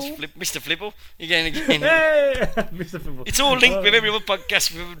 What else? Mr. Flibble? Again. Hey, Mr. Flibble. It's all linked with every other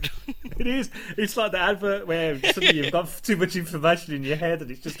podcast we've ever done. It is. It's like the advert where suddenly you've got too much information in your head and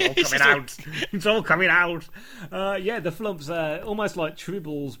it's just all coming out. It's all coming out. The Flumps are almost like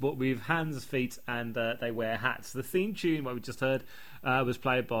Tribbles, but with hands, feet, and they wear hats. The theme tune, what we just heard, was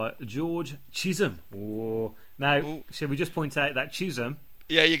played by George Chisholm. Ooh. Now, shall we just point out that Chisholm?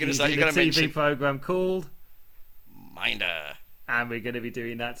 Yeah, you're going to say. You're going to mention a TV program called Minder, and we're going to be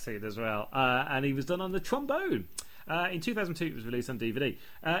doing that soon as well. And he was done on the trombone. In 2002, it was released on DVD.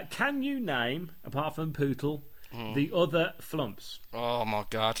 Can you name, apart from Pootle, the other Flumps? Oh my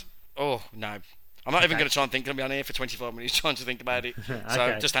God! Oh no, I'm not even going to try and think. I'm going to be on here for 25 minutes trying to think about it.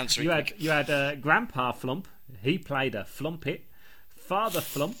 So just answer it. You had Grandpa Flump. He played a Flumpet. Father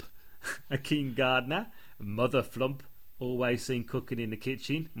Flump, a keen gardener. Mother Flump, always seen cooking in the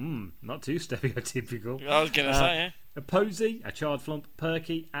kitchen. Not too stereotypical. I was going to say, yeah. A Posy, a child Flump,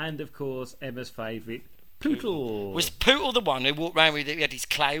 Perky, and of course Emma's favourite, Pootle. Was Pootle the one who walked around with? He had his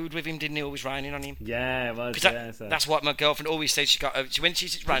cloud with him, didn't he? Always raining on him. Yeah, it was. That's what my girlfriend always says. When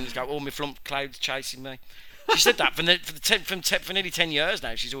she's raining, she's got all my Flump clouds chasing me. She said that for nearly 10 years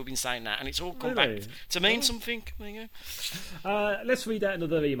now. She's always been saying that, and it's all come back to mean something. There you go. Let's read out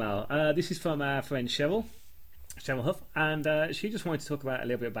another email. This is from our friend Cheryl Huff, and she just wanted to talk about a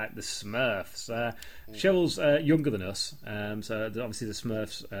little bit about the Smurfs. Cheryl's younger than us, so obviously the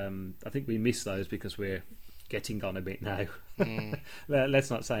Smurfs, I think we miss those because we're getting on a bit now. Let's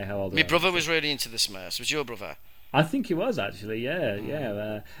not say how old. My brother was really into the Smurfs. Was your brother? I think he was actually,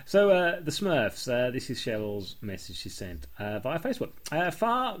 yeah. So the Smurfs, this is Cheryl's message she sent via Facebook.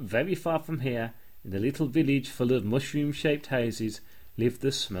 Very far from here, in a little village full of mushroom-shaped houses, live the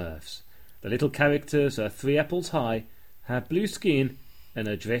Smurfs. The little characters are 3 apples high, have blue skin, and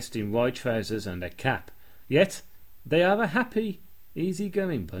are dressed in white trousers and a cap. Yet they are a happy,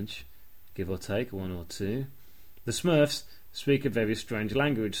 easy-going bunch, give or take 1 or 2. The Smurfs speak a very strange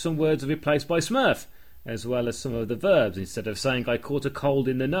language. Some words are replaced by Smurf, as well as some of the verbs. Instead of saying I caught a cold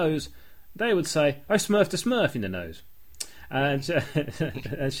in the nose, they would say I smurfed a smurf in the nose. And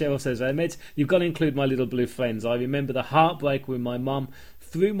Cheryl says, Meds, you've got to include my little blue friends. I remember the heartbreak when my mum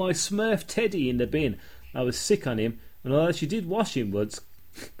threw my Smurf Teddy in the bin. I was sick on him, and although she did wash him once,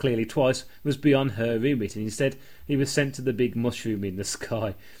 clearly twice, was beyond her remit, and instead he was sent to the big mushroom in the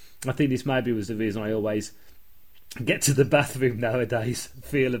sky. I think this maybe was the reason I always get to the bathroom nowadays,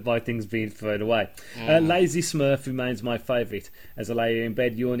 feel by things being thrown away. Lazy Smurf remains my favourite, as I lay in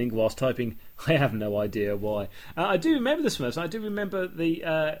bed yawning whilst typing. I have no idea why. I do remember the Smurfs. I do remember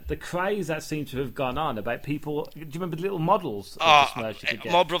the craze that seemed to have gone on about people. Do you remember the little models of the Smurfs you could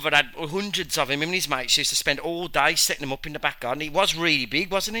get? My brother had hundreds of him. Him and his mates used to spend all day setting them up in the back garden. He was really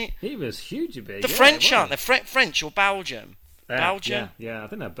big, wasn't he? He was hugely big. The French, aren't they? French or Belgium? Belgium? Yeah, I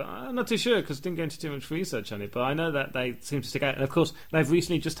don't know, but I'm not too sure because I didn't go into too much research on it. But I know that they seem to stick out, and of course they've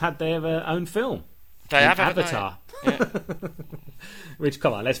recently just had their own film. They have Avatar. Yeah. Which,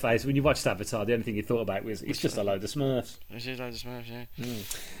 come on, let's face it, when you watched Avatar, the only thing you thought about was it's just a load of Smurfs. It's just a load of Smurfs,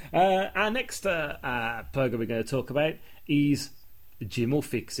 yeah. Our next program we're going to talk about is Jim Will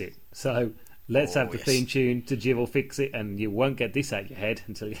Fix It. So let's have the theme tune to Jim Will Fix It, and you won't get this out your head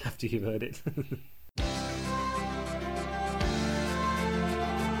until after you've heard it.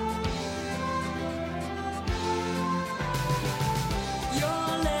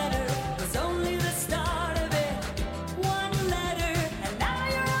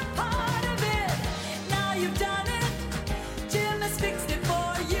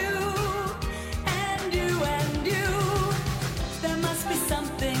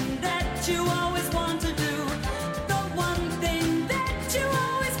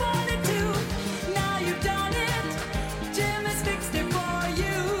 Now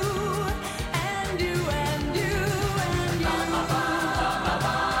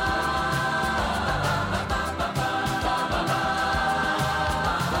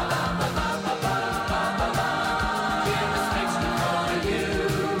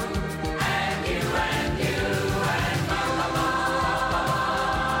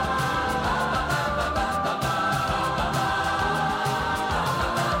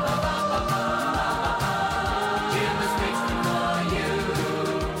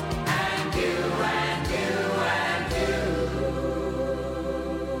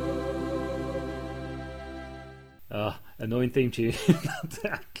annoying theme tune.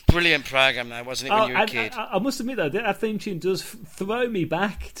 Brilliant program, though, wasn't it, when you were a kid? I must admit, though, that theme tune does throw me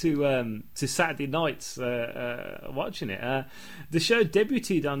back to Saturday nights watching it. The show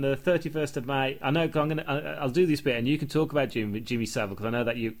debuted on the 31st of May. I know I'll do this bit, and you can talk about Jimmy Savile, because I know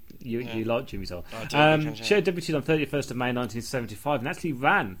that you like Jimmy Savile. Show debuted on 31st of May 1975 and actually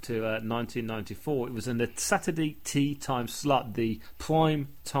ran to 1994. It was in the Saturday tea time slot, the prime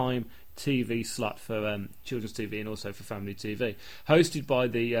time TV slot for children's TV and also for family TV, hosted by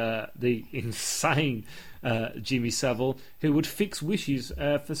the insane Jimmy Savile, who would fix wishes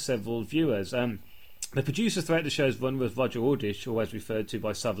for several viewers. The producers throughout the show's run was Roger Ordish, always referred to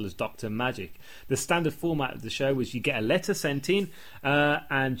by Savile as Dr. Magic. The standard format of the show was you get a letter sent in,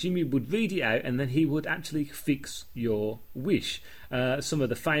 and Jimmy would read it out, and then he would actually fix your wish. Some of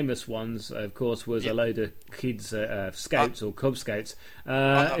the famous ones, of course, was a load of kids, scouts or Cub Scouts, who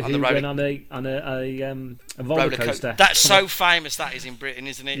went on a roller coaster. That's so famous, that is, in Britain,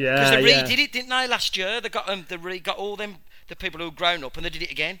 isn't it? Yeah, because they redid it, didn't they, last year? They got all them, the people who had grown up, and they did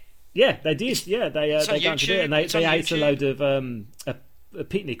it again. Yeah, they did. Yeah, they got to do it, and they ate YouTube. a load of a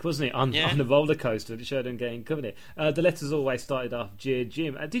picnic, wasn't it, on the roller coaster that showed them getting covered it. The letters always started off, "Dear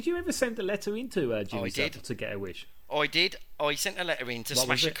Jim." Did you ever send a letter into Jimmy Savile to get a wish? I did. I sent a letter in to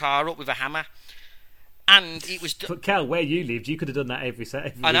smash a car up with a hammer. And it was... But Cal, where you lived, you could have done that every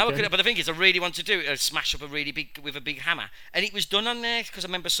I know, I could have, but the thing is, I really want to do it, smash up a really big, with a big hammer. And it was done on there, because I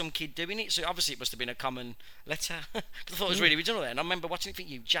remember some kid doing it, so obviously it must have been a common letter. Because I thought it was really original there, and I remember watching it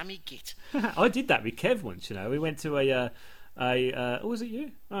thinking, you jammy git. I did that with Kev once, you know. We went to was it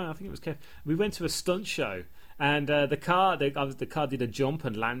you? Oh, I think it was Kev. We went to a stunt show. And the car did a jump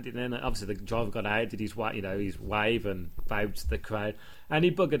and landed, and then obviously the driver got out, did his wave and bowed to the crowd, and he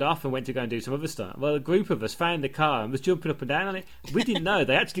buggered off and went to go and do some other stuff. Well, a group of us found the car and was jumping up and down on it. We didn't know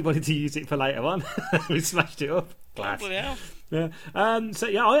they actually wanted to use it for later on. We smashed it up. Class. Yeah.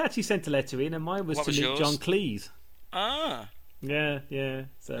 I actually sent a letter in, and mine was to Nick John Cleese. Ah. Yeah.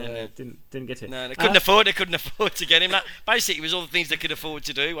 So didn't get it. No, they couldn't afford. They couldn't afford to get him. That basically it was all the things they could afford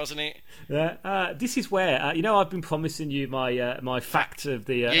to do, wasn't it? Yeah. This is where I've been promising you my my fact of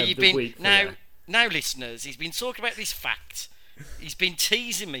the week. Now, listeners, he's been talking about this fact. He's been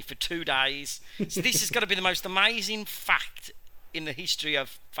teasing me for 2 days. So this has got to be the most amazing fact in the history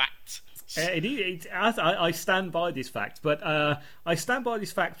of facts. I stand by this fact, but I stand by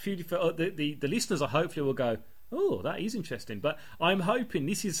this fact purely for the listeners. I hopefully will go, oh, that is interesting. But I'm hoping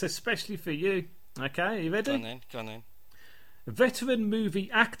this is especially for you. Okay, are you ready? Go on then. Veteran movie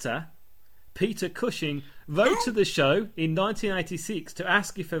actor Peter Cushing wrote to the show in 1986 to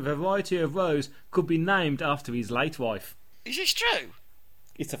ask if a variety of rose could be named after his late wife. Is this true?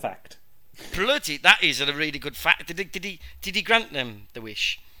 It's a fact. Bloody, that is a really good fact. Did he grant them the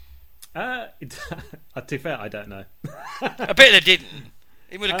wish? To be fair, I don't know. I bet they didn't.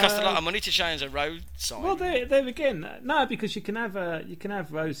 It would have cost a lot of money to change a road sign. Well, there again, no, because you can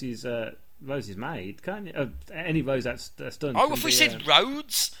have roses made, can't you? Any rose that's done. Oh, if we said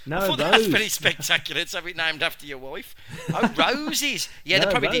roads, no, I thought that's pretty spectacular to have it named after your wife. Oh, roses. Yeah,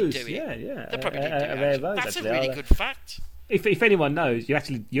 they probably did do it. Yeah. They probably did do it. Rose, that's actually. A really good fact. If anyone knows, you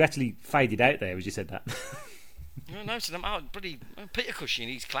actually faded out there as you said that. No, so bloody Peter Cushing,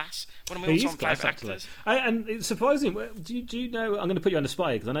 he's class. One of my all-time favourite actors. And it's surprising. Do you know? I'm going to put you on the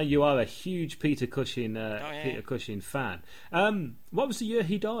spot because I know you are a huge Peter Cushing Peter Cushing fan. What was the year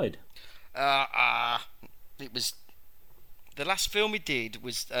he died? It was the last film he did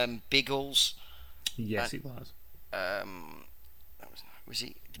was Biggles. Yes, it was.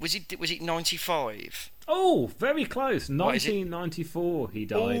 Was it 95? Oh, very close. 1994 he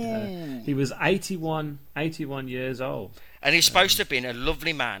died. He was 81 years old. And he's supposed to have been a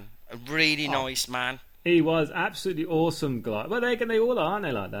lovely man, a really nice man. He was absolutely awesome guy. Well, they all are, aren't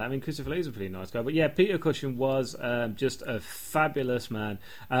they, like that? I mean, Christopher Lee's a pretty nice guy. But yeah, Peter Cushing was just a fabulous man.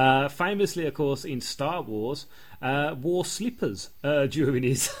 Famously, of course, in Star Wars, wore slippers during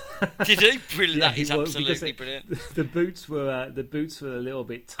his... Did he? Brilliant. That is absolutely brilliant. The boots were a little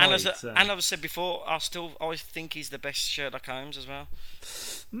bit tight. And as I've said before, I think he's the best Sherlock Holmes as well.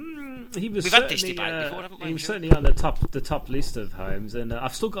 We've had this debate before, haven't we? He was certainly on the top list of Holmes, and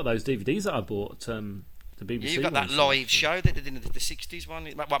I've still got those DVDs that I bought. The BBC. Yeah, you've got that live show that they did in the 60s one.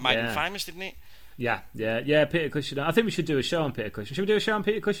 What made him famous, didn't it? Yeah. Peter Cushing. I think we should do a show on Peter Cushing. Should we do a show on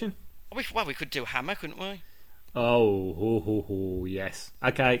Peter Cushing? Well, we could do Hammer, couldn't we? Oh, yes.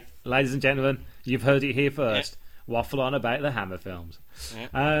 Okay, ladies and gentlemen, you've heard it here first. Yeah. Waffle on about the Hammer films.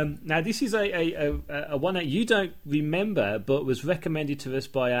 Yeah. Now, this is a one that you don't remember, but was recommended to us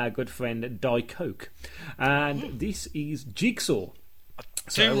by our good friend Di Coke, and this is Jigsaw.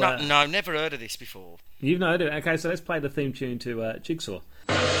 So, no, never heard of this before. You've not heard of it? Okay, so let's play the theme tune to Jigsaw.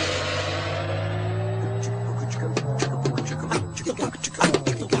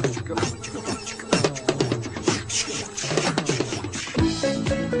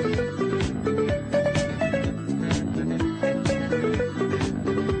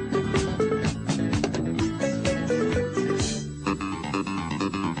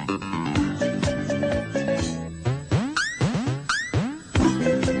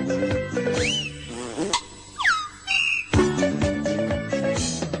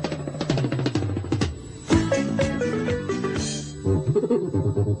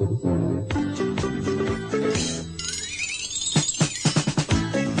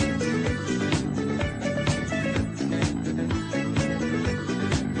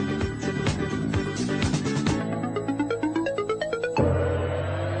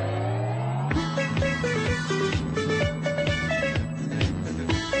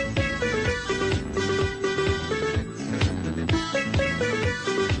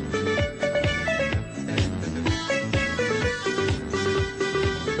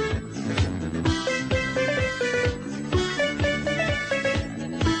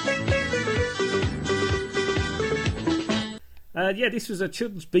 This was a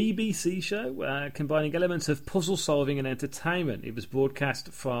children's BBC show combining elements of puzzle solving and entertainment. It was broadcast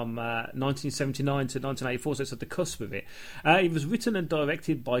from 1979 to 1984, so it's at the cusp of it. It was written and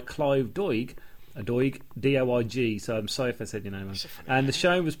directed by Clive Doig, D-O-I-G, so I'm sorry if I said your name wrong. And the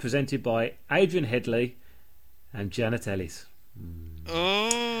show was presented by Adrian Headley and Janet Ellis.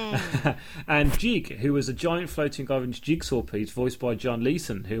 And Jig, who was a giant floating orange jigsaw piece voiced by John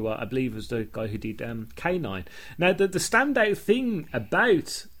Leeson, who I believe was the guy who did K9. Now the standout thing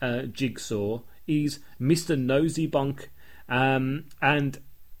about Jigsaw is Mr. Nosy Bonk, and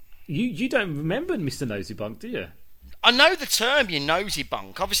you don't remember Mr. Nosy Bonk, do you? I know the term, you nosy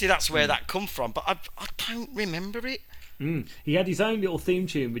bunk. Obviously that's where that come from, but I don't remember it. He had his own little theme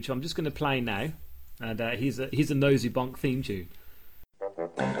tune, which I'm just going to play now, and here's a Nosy Bonk theme tune.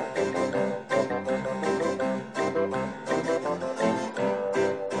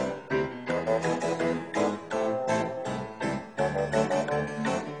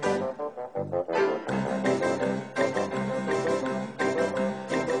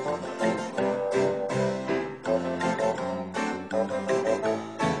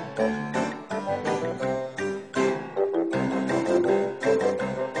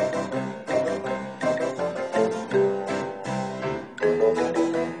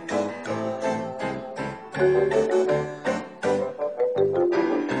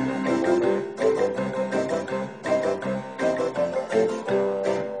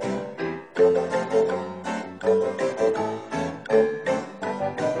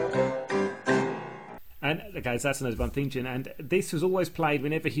 Okay, so that's Nosy Bonk theme tune, and this was always played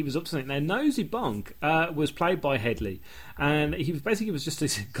whenever he was up to something. Now, Nosy Bonk was played by Headley, and he was just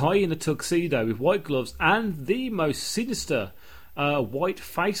this guy in a tuxedo with white gloves and the most sinister white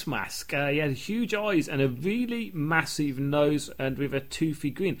face mask. He had huge eyes and a really massive nose, and with a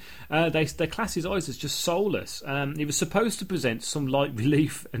toothy grin. They class his eyes as just soulless. He was supposed to present some light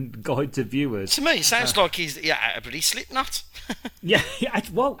relief and guide to viewers. To me, it sounds like he's a bloody Slipknot. Yeah,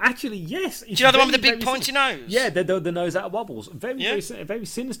 well, actually, yes. Do you know the one with the big pointy nose? Yeah, the nose that wobbles. Very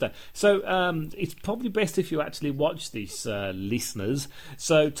sinister. So it's probably best if you actually watch this, listeners.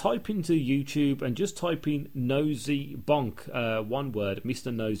 So type into YouTube and just type in Nosy Bonk, one word,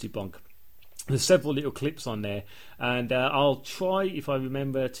 Mr. Nosy Bonk. There's several little clips on there, and I'll try, if I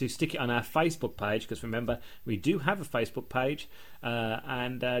remember, to stick it on our Facebook page, because remember, we do have a Facebook page,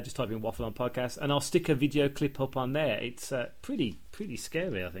 and just type in Waffle On Podcast, and I'll stick a video clip up on there. It's pretty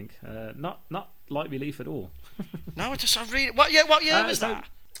scary, I think. Not light relief at all. No, I really... What year was that?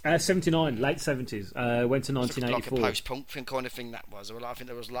 79, late 70s. Went to 1984. Like a post-punk kind of thing that was. Well, I think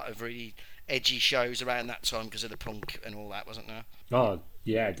there was a lot of really edgy shows around that time because of the punk and all that, wasn't there? Oh,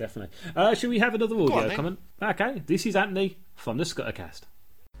 yeah, definitely. Should we have another audio comment? Okay, this is Anthony from the Scuttercast.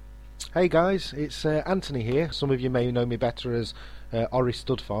 Hey guys, it's Anthony here. Some of you may know me better as Ori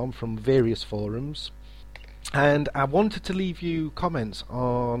Studfarm from various forums. And I wanted to leave you comments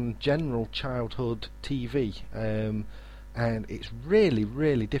on general childhood TV. And it's really,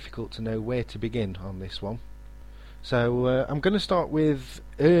 really difficult to know where to begin on this one. So I'm going to start with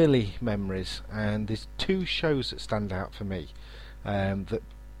early memories, and there's two shows that stand out for me that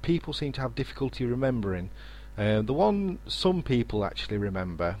people seem to have difficulty remembering. The one some people actually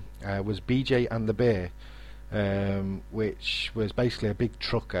remember was BJ and the Bear, which was basically a big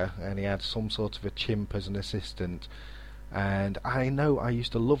trucker, and he had some sort of a chimp as an assistant. And I know I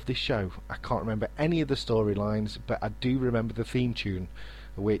used to love this show. I can't remember any of the storylines, but I do remember the theme tune,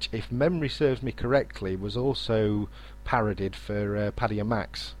 which, if memory serves me correctly, was also parodied for Paddy and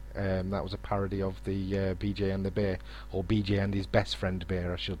Max. That was a parody of the BJ and the Bear, or BJ and his best friend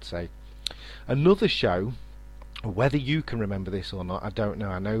Bear, I should say. Another show, whether you can remember this or not, I don't know.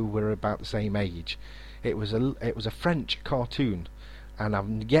 I know we're about the same age. It was a French cartoon, and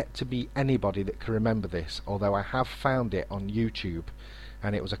I've yet to be anybody that can remember this, although I have found it on YouTube.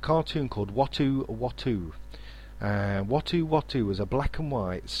 And it was a cartoon called Watu Watu. Watu Watu was a black and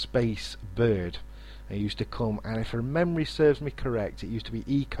white space bird. It used to come, and if her memory serves me correct, it used to be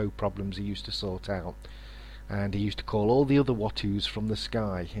eco problems he used to sort out. And he used to call all the other Watus from the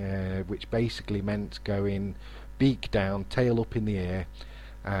sky, which basically meant going beak down, tail up in the air,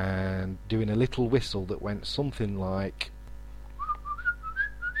 and doing a little whistle that went something like...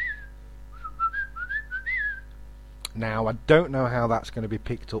 Now, I don't know how that's going to be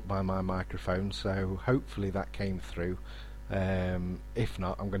picked up by my microphone, so hopefully that came through. If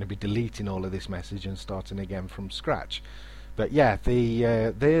not, I'm going to be deleting all of this message and starting again from scratch. But yeah,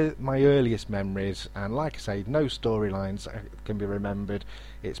 they're my earliest memories, and like I say, no storylines can be remembered.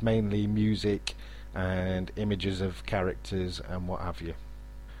 It's mainly music and images of characters and what have you.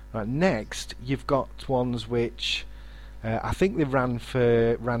 Right, next, you've got ones which... I think they ran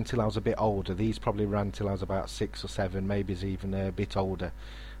till I was a bit older. These probably ran till I was about 6 or 7, maybe even a bit older.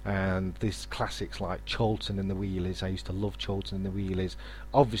 And these classics like Charlton and the Wheelies. I used to love Charlton and the Wheelies.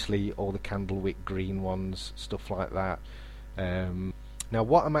 Obviously, all the Candlewick Green ones, stuff like that. Now,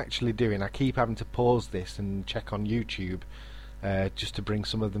 what I'm actually doing, I keep having to pause this and check on YouTube just to bring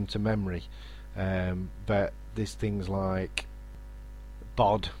some of them to memory. But there's things like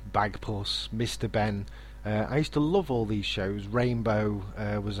Bod, Bagpuss, Mr. Ben. I used to love all these shows. Rainbow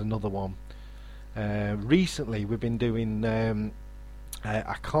was another one. Recently we've been doing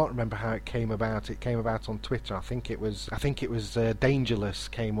I can't remember how it came about. It came about on Twitter. I think it was Dangerless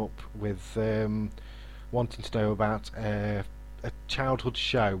came up with wanting to know about a childhood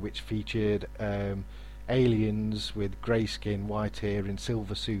show which featured aliens with grey skin, white hair in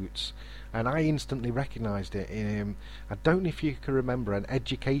silver suits, and I instantly recognised it. I don't know if you can remember an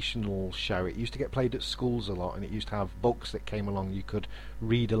educational show. It used to get played at schools a lot, and it used to have books that came along you could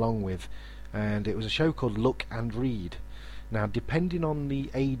read along with, and it was a show called Look and Read. Now, depending on the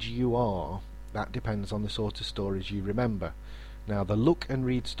age you are, that depends on the sort of stories you remember. Now, the Look and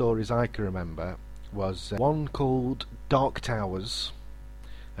Read stories I can remember was one called Dark Towers.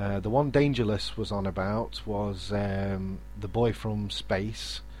 The one Dangerless was on about was The Boy from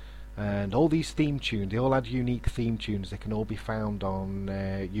Space. And all these theme tunes, they all had unique theme tunes. They can all be found on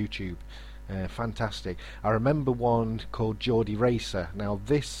YouTube. Fantastic. I remember one called Geordie Racer. Now,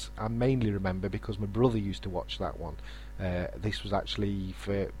 this I mainly remember because my brother used to watch that one. This was actually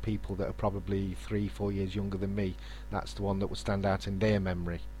for people that are probably 3-4 years younger than me. That's the one that would stand out in their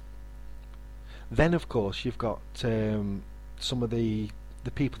memory. Then, of course, you've got some of the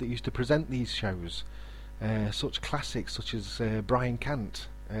people that used to present these shows. Such classics such as Brian Cant.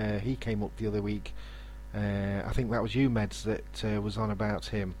 He came up the other week. I think that was you, Meds, that was on about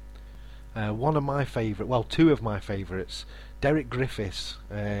him. One of my favourite, well, two of my favourites, Derek Griffiths,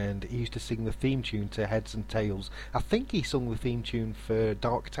 and he used to sing the theme tune to Heads and Tails. I think he sung the theme tune for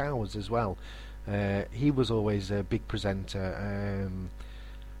Dark Towers as well. He was always a big presenter,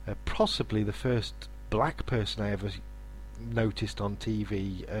 possibly the first black person I ever noticed on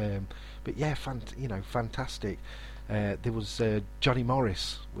TV. But yeah, fantastic. There was Johnny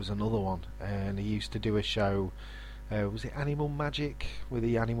Morris was another one, and he used to do a show. Was it Animal Magic? Where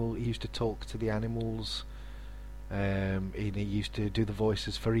he used to talk to the animals. He used to do the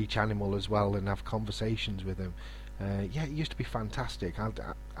voices for each animal as well and have conversations with them. Yeah, it used to be fantastic. I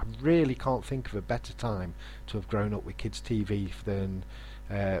really can't think of a better time to have grown up with kids' TV than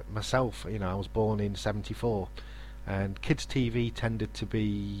myself. You know, I was born in '74, and kids' TV tended to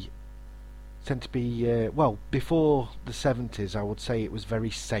be well, before the '70s. I would say it was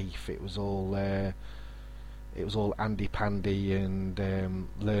very safe. It was all Andy Pandy and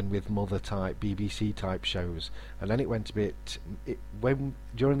Learn with Mother type BBC type shows, and then it went a bit. When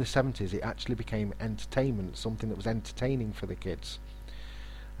during the '70s, it actually became entertainment, something that was entertaining for the kids.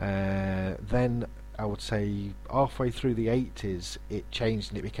 Then I would say halfway through the '80s, it changed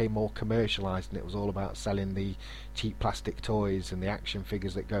and it became more commercialised, and it was all about selling the cheap plastic toys and the action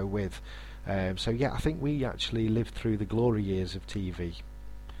figures that go with. So yeah, I think we actually lived through the glory years of TV.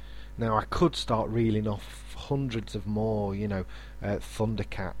 Now, I could start reeling off hundreds of more,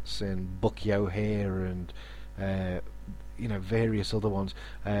 Thundercats and Bucky O'Hare and various other ones.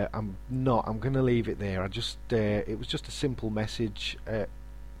 I'm going to leave it there. It was just a simple message.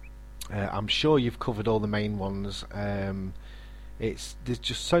 I'm sure you've covered all the main ones. There's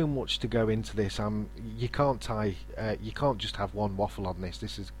just so much to go into this. You can't just have one waffle on this.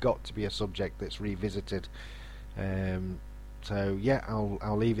 This has got to be a subject that's revisited. So yeah,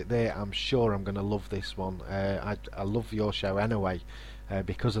 I'll leave it there. I'm sure I'm going to love this one. I love your show anyway,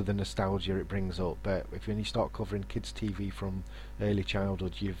 because of the nostalgia it brings up. But when you start covering kids' TV from early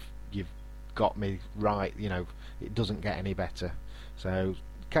childhood, you've got me right. It doesn't get any better. So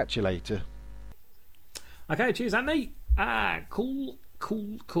catch you later. Okay, cheers, Andy. Cool.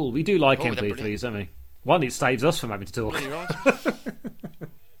 We do like MP3s, don't we? One, it saves us from having to talk.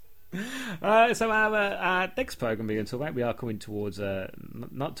 So our next programme we're going to talk about, we are coming towards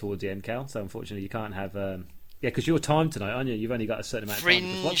not towards the end, Cal. So unfortunately, you can't have because you're timed tonight, aren't you? You've only got a certain amount of time.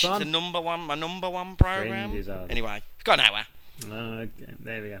 Fringe, my number one programme. Anyway, we've got an hour. Okay,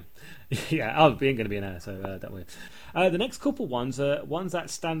 there we go. Yeah, we ain't going to be an hour, so don't worry. The next couple ones that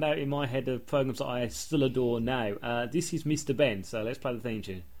stand out in my head of programmes that I still adore now. This is Mr. Ben, so let's play the theme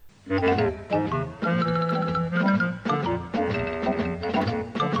tune.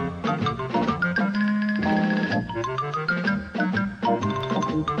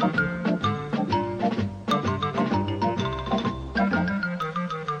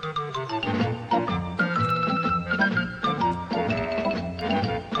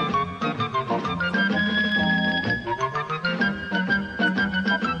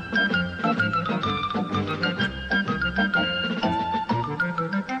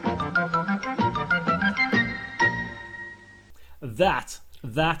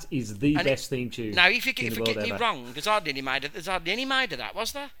 That is the best theme tune. Now, if you get me wrong, there's hardly any made of that,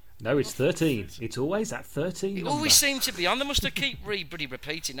 was there? No, it's 13. It's always at 13. It always seemed to be on. They must have keep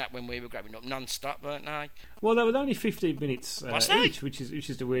repeating that when we were growing up non-stop, weren't they? Well, they were only 15 minutes each, which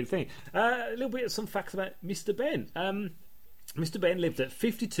is the weird thing. A little bit of some facts about Mr. Ben. Mr. Ben lived at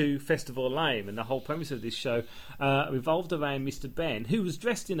 52 Festival Lane, and the whole premise of this show revolved around Mr. Ben, who was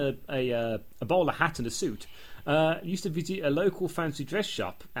dressed in a bowler hat and a suit. Used to visit a local fancy dress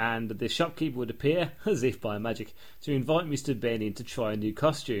shop, and the shopkeeper would appear, as if by magic, to invite Mr. Ben in to try a new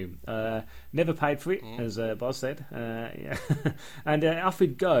costume. Never paid for it, as Boz said. Yeah. And off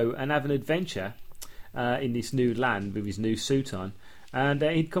he'd go and have an adventure in this new land with his new suit on. And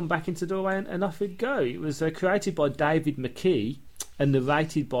he'd come back into the doorway and off he'd go. It was created by David McKee and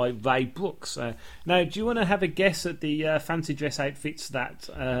narrated by Ray Brooks. Now, do you want to have a guess at the fancy dress outfits that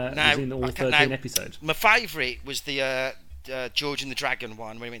was in all 13 episodes? My favourite was the George and the Dragon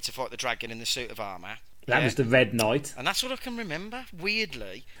one, where he went to fight the dragon in the suit of armour. That was the Red Knight. And that's what I can remember,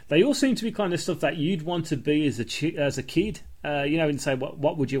 weirdly. They all seem to be kind of stuff that you'd want to be as a kid. And say,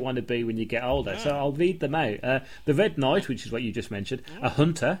 what would you want to be when you get older? So I'll read them out. The Red Knight, which is what you just mentioned, a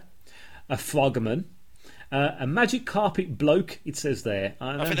hunter, a frogman, a magic carpet bloke, it says there.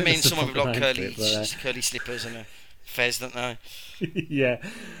 I think they mean someone with like curly slippers and a fez, don't they? Yeah,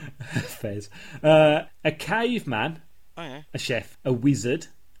 fez. A caveman, a chef, a wizard,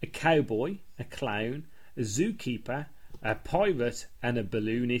 a cowboy, a clown, a zookeeper, a pirate, and a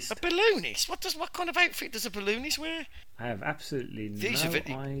balloonist. A balloonist? What kind of outfit does a balloonist wear? I have absolutely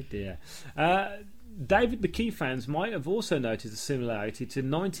no idea. David McKee fans might have also noticed a similarity to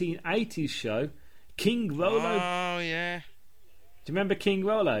 1980s show King Rollo. Oh, yeah. Do you remember King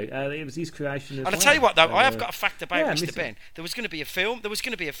Rollo? It was his creation as well. And I'll tell you what, though, I have got a fact about Mr. Ben. There was going to be a film.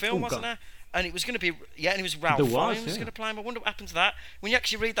 Wasn't there? And it was going to be, and it was Ralph Fiennes was going to play him. I wonder what happened to that. When you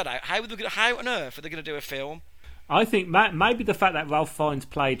actually read that out, how on earth are they going to do a film? I think maybe the fact that Ralph Fiennes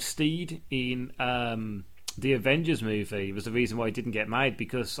played Steed in the Avengers movie was the reason why it didn't get made,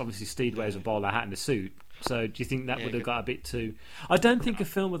 because obviously Steed wears a bowler hat and a suit. So do you think that would have got a bit too... I don't think a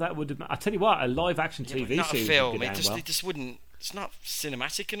film of that would have... I tell you what, a live-action TV series film, would go down it just wouldn't... It's not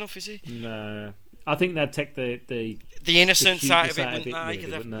cinematic enough, is it? No. I think they'd take the innocence out of it,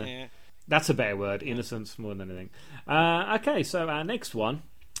 wouldn't they? Yeah. That's a better word, innocence more than anything. Okay, so our next one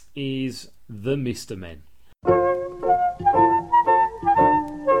is The Mr. Men.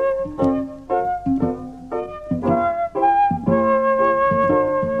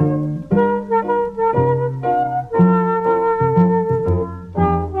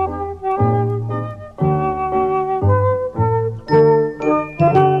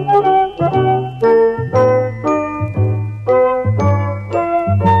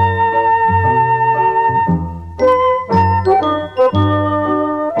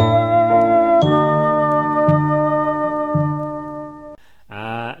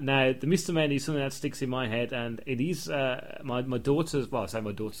 the Mr. Men is something that sticks in my head, and it is my daughter's. Well, I say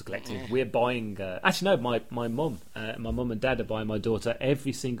my daughter's collective. We're buying. Actually, no, my mum and dad are buying my daughter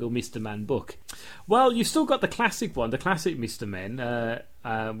every single Mr. Man book. Well, you've still got the classic one, the classic Mr. Men,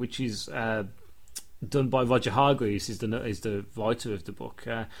 which is. Done by Roger Hargreaves, is the writer of the book.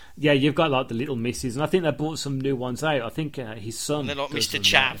 Yeah, you've got like the Little Misses, and I think they brought some new ones out. I think his son. And they're like Mr.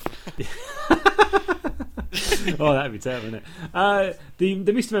 Chav. Oh, that'd be terrible, wouldn't it?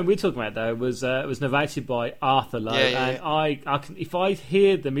 The Mr. Men we're talking about though was narrated by Arthur Lowe, and I can, if I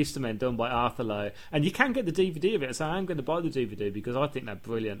hear the Mr. Men done by Arthur Lowe, and you can get the DVD of it, so I'm going to buy the DVD because I think they're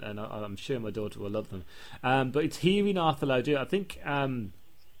brilliant, and I'm sure my daughter will love them. But it's hearing Arthur Lowe do it. I think.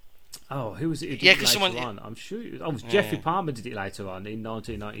 Who was it who did it later on? I'm sure it was Jeffrey Palmer did it later on in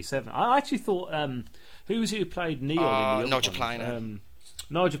 1997. I actually thought, who was it who played Neil in the Nigel Planer.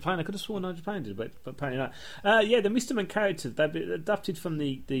 Nigel Planer. I could have sworn Nigel Planer did, but apparently not. The Mr. Men character, they've been adapted from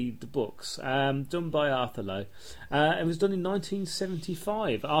the books, done by Arthur Lowe. It was done in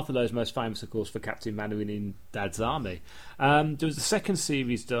 1975. Arthur Lowe's most famous, of course, for Captain Mainwaring in Dad's Army. There was the second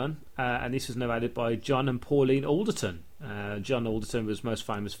series done, and this was narrated by John and Pauline Alderton. John Alderton was most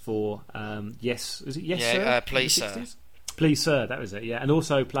famous for Yes, was it Yes Sir? Please Sir. Please Sir, that was it. Yeah, and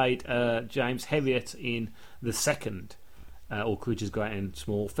also played James Herriot in the second All Creatures Great and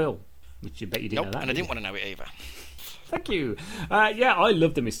Small film, which you bet you didn't know that. And I didn't want to know it either. Thank you. I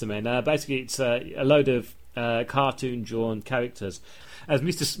love the Mr. Men. Basically, it's a load of cartoon drawn characters. As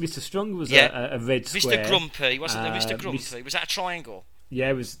Mr. Strong was a red square. Mr. Grumpy, wasn't there? Mr. Grumpy. Was that a triangle? Yeah,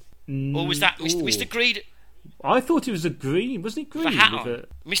 it was. Or was that Mr. Greedy? I thought he was a green. Wasn't he green? The hat on.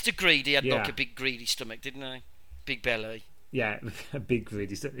 Mr. Greedy had like a big greedy stomach, didn't he? Big belly. Yeah, a big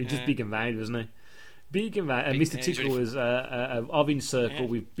greedy stomach. He was just big and round, wasn't he? Big and round. And Mr. Tickle was an orange circle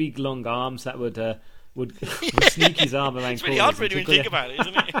with big long arms that would sneak his arm around. It's really hard for you to think about it,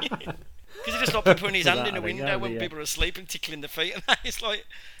 isn't it? Because he just stopped putting his hand in the window when people are asleep and tickling their feet, and it's like,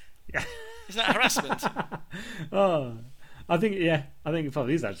 isn't that harassment? I think it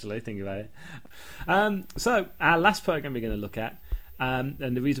probably is, actually, thinking about it. So our last program we're going to look at, and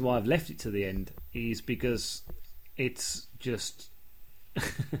the reason why I've left it to the end is because it's just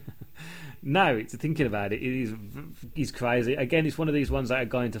it's thinking about it. It's crazy. Again, it's one of these ones that are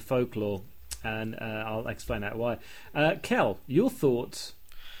going into folklore, and I'll explain that why. Kel, your thoughts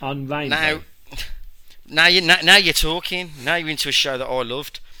on Rainbow? Now you're talking. Now you're into a show that I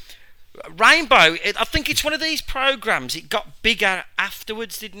loved. Rainbow, I think it's one of these programmes. It got bigger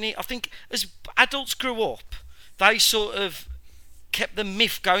afterwards, didn't it? I think as adults grew up, they sort of kept the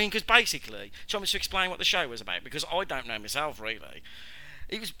myth going. Because basically, do you want me to explain what the show was about? Because I don't know myself, really.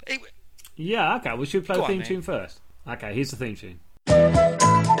 Yeah, okay. Well, should we play the theme tune first? Okay, here's the theme tune.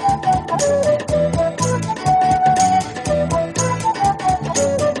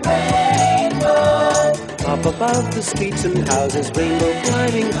 Up above the streets and houses, rainbow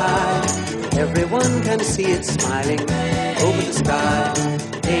climbing high. Everyone can see it smiling over the sky.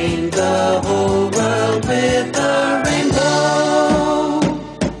 Paint the whole world with a rainbow.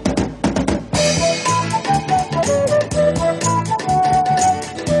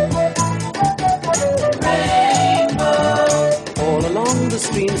 Rainbow. All along the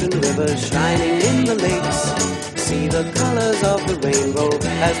streams and rivers, shining in the lakes. See the colors of the rainbow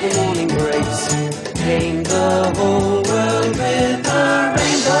as the morning breaks. Paint the whole world with a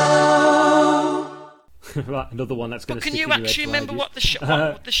rainbow. Right, another one that's going to. But can you actually remember what the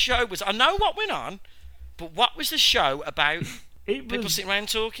show was? I know what went on, but what was the show about? People sitting around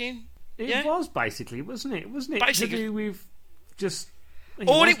talking. It was basically, wasn't it? Basically, to do with just.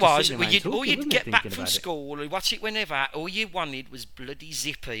 All it was, you'd get back from school or watch it whenever. All you wanted was bloody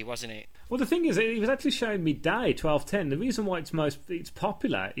Zippy, wasn't it? Well, the thing is, it was actually showing midday, 12:10. The reason why it's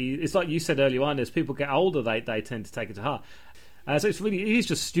popular is like you said earlier on. As people get older, they tend to take it to heart. So it is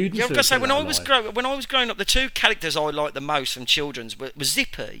just students. Yeah, I've got to say, when I was growing up, the two characters I liked the most from children's were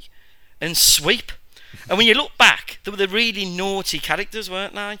Zippy and Sweep. And when you look back, they were the really naughty characters,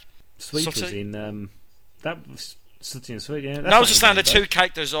 weren't they? Sweep was in that was Sooty and Sweet. Yeah, I was just saying the two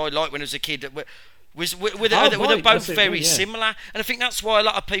characters I liked when I was a kid. Were they both very similar, and I think that's why a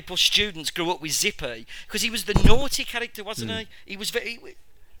lot of people, students, grew up with Zippy, because he was the naughty character, wasn't he? He was very.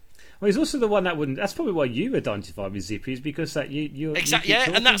 Well, he's also the one that wouldn't. That's probably why you identify with Zippy, is because that you exactly. Yeah,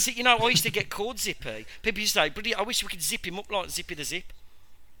 and that's it. You know, I used to get called Zippy. People used to say, "Bloody, I wish we could zip him up like Zippy the Zip."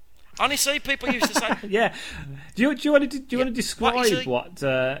 Honestly, people used to say, "Yeah." Do you want to describe what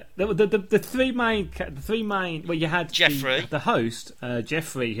the three main? Well, you had Jeffrey, the host,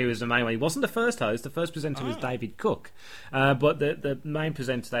 Jeffrey, who was the main one. He wasn't the first host. The first presenter was David Cook, but the main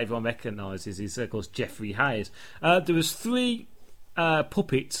presenter that everyone recognises is, of course, Jeffrey Hayes. There was three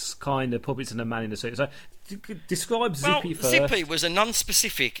puppets, kind of puppets and a man in a suit. So describe Zippy first. Zippy was a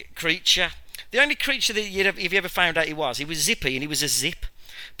non-specific creature. The only creature that if you ever found out he was Zippy, and he was a zip.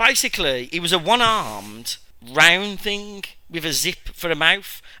 Basically, he was a one-armed round thing with a zip for a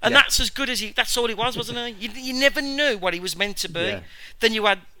mouth, and that's as good as that's all he was, wasn't he? You never knew what he was meant to be. Yeah. Then you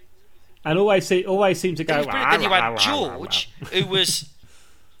had, and always seemed to go. Then you had George, who was.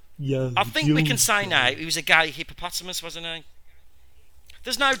 Yeah, I think we can say now he was a gay hippopotamus, wasn't he?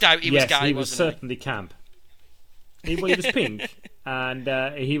 There's no doubt he was gay. He was certainly camp. He was pink, and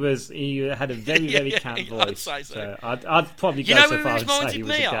he had a very camp voice. I'd say so. I'd probably go so far as to say he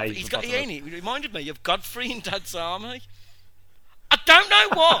was a gay hippopotamus. He reminded me of Godfrey in Dad's Army. I don't know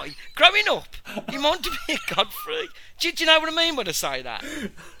why. Growing up, he reminded me of Godfrey. Do you know what I mean when I say that?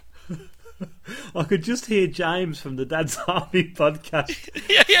 I could just hear James from the Dad's Army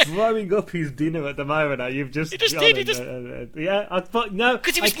podcast throwing up his dinner at the moment. You've just did. I thought no,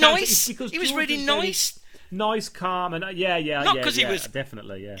 because he was nice. He was really nice. Nice, calm, and not because he was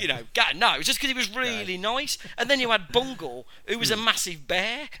definitely, no, it's just because he was really nice. And then you had Bungle, who was a massive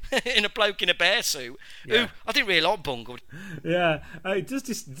bear in a bloke in a bear suit. Who I didn't really like Bungle. Yeah, it does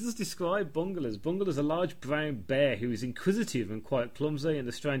describe Bungle as a large brown bear who is inquisitive and quite clumsy. And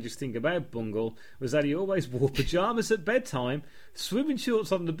the strangest thing about Bungle was that he always wore pajamas at bedtime, swimming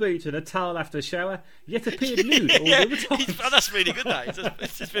shorts on the beach, and a towel after a shower. Yet appeared nude all the time. That's really good. Though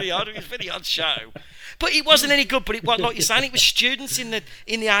it's just very odd. It's a very odd show. But it wasn't any good. But it was, like you're saying, it was students in the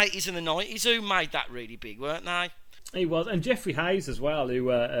 80s and the 90s who made that really big, weren't they? He was, and Jeffrey Hayes as well,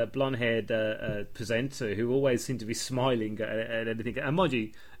 who a blonde-haired presenter who always seemed to be smiling at anything. And mind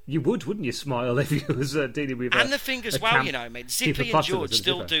you would, wouldn't you, smile if you was dealing with? And the thing as well, mate. Zippy and George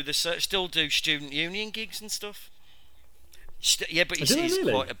still do student union gigs and stuff. But he's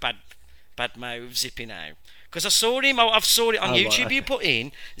really? Quite a bad mouth, Zippy now. Because I've saw it on YouTube. Right, okay. You put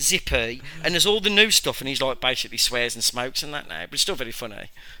in Zippy, and there's all the new stuff, and he's like basically swears and smokes and that now, but it's still very funny.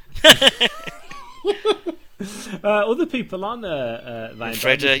 Other people on Rainbow,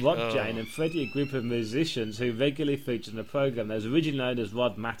 Freddie, Rod Jane and Freddie, a group of musicians who regularly featured in the programme. They was originally known as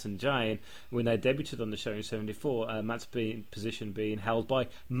Rod, Matt and Jane when they debuted on the show in 1974. Matt's position being held by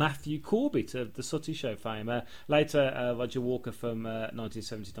Matthew Corbett of the Sutty Show fame. Later, Roger Walker from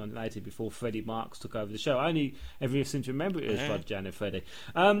 1970 to 1980, before Freddie Marks took over the show. Only everyone seems to remember it as Rod, Jane and Freddie.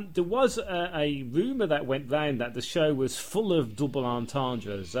 There was a rumour that went round that the show was full of double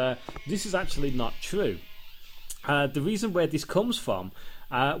entendres. This is actually not true. The reason where this comes from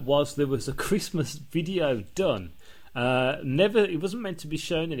was there was a Christmas video done. It wasn't meant to be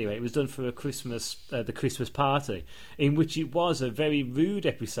shown anyway. It was done for the Christmas party, in which it was a very rude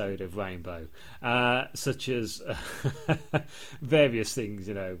episode of Rainbow, such as various things,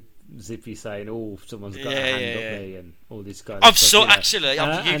 Zippy saying, "Oh, someone's got a hand up me," and all this kind of stuff.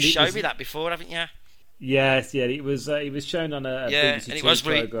 You've showed me that before, haven't you? Yes, it was shown on a BBC Two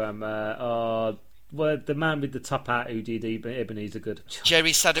program. Well, the man with the top hat who did Ebenezer Good.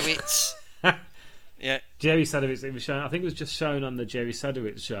 Jerry Sadowitz. Yeah. Jerry Sadowitz. It was shown. I think it was just shown on the Jerry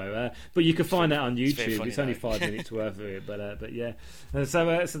Sadowitz show. But you can find that on YouTube. It's only 5 minutes worth of it. But yeah.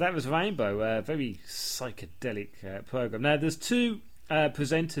 So that was Rainbow. A very psychedelic program. Now there's two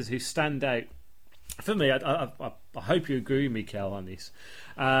presenters who stand out for me. I hope you agree with me, Kel, on this.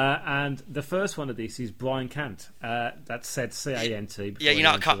 And the first one of this is Brian Cant. That's said C-A-N-T. Yeah, you're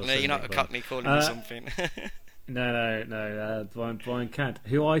not a Cockney. You're not a Cockney calling me something. No. Brian Cant,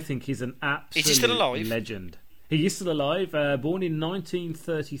 who I think is an absolute is he still alive? Legend. He is still alive. Born in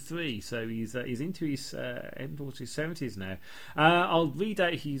 1933, so he's into his 70s now. I'll read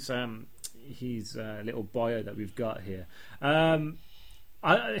out his little bio that we've got here.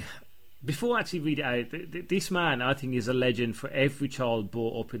 Before I actually read it out, this man, I think, is a legend for every child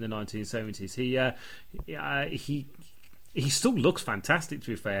brought up in the 1970s. He still looks fantastic,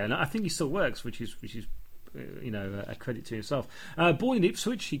 to be fair, and I think he still works, which is a credit to himself. Born in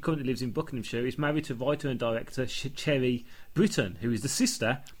Ipswich, he currently lives in Buckinghamshire. He's married to writer and director Cherry Britton, who is the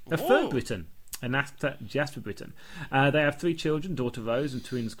sister of Fern Britton and actor Jasper Britton. They have 3 children, daughter Rose and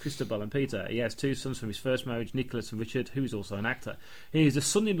twins Christabel and Peter. He has 2 sons from his first marriage, Nicholas and Richard, who is also an actor. He is the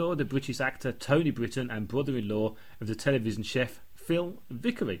son-in-law of the British actor Tony Britton and brother-in-law of the television chef Phil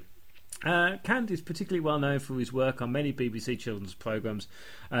Vickery. Cant is particularly well known for his work on many BBC children's programmes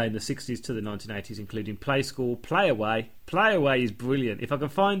in the 60s to the 1980s, including Play School, Play Away. Play Away is brilliant. If I can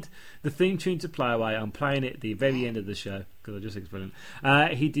find the theme tune to Play Away, I'm playing it at the very end of the show, because I just think it's brilliant.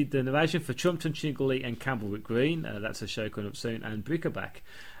 He did the narration for Trumpton, Chingley and Campbellwick Green. That's a show coming up soon. And Brick-a-Back.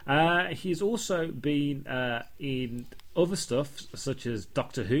 He's also been in other stuff, such as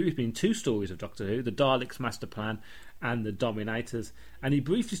Doctor Who. He's been in 2 stories of Doctor Who, The Daleks' Master Plan and The Dominators. And he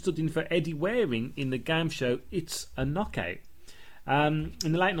briefly stood in for Eddie Waring in the game show It's a Knockout. In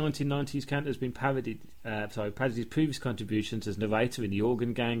the late 1990s, Kant has been parodied his previous contributions as narrator in The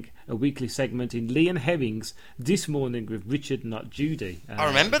Organ Gang, a weekly segment in Lee and Herring's This Morning with Richard Not Judy. I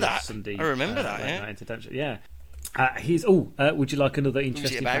remember that. Sunday, I remember that, yeah. Would you like another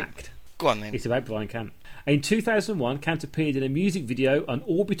interesting fact? Go on then. It's about Brian Kant. In 2001, Kant appeared in a music video on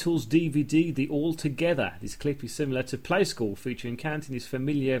Orbital's DVD, The All Together. This clip is similar to Play School, featuring Kant in his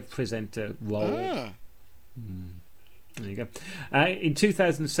familiar presenter role. There you go. In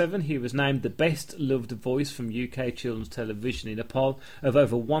 2007, he was named the best loved voice from UK children's television in a poll of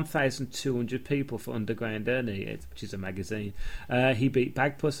over 1,200 people for Underground Ernie, which is a magazine. He beat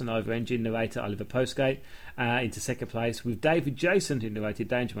Bagpuss and Ivor Engine narrator Oliver Postgate into second place, with David Jason, who narrated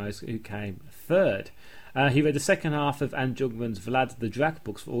Danger Mouse, who came third. He read the second half of Anne Jungmann's Vlad the Drak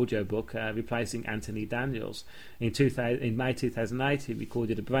books for audiobook, replacing Anthony Daniels. In May 2008, he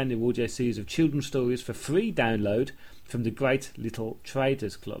recorded a brand new audio series of children's stories for free download from the Great Little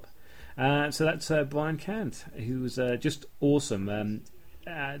Traders Club. So that's Brian Kant, who's just awesome.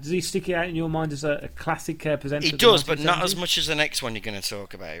 Does he stick out in your mind as a classic presenter? He does, but not as much as the next one you're going to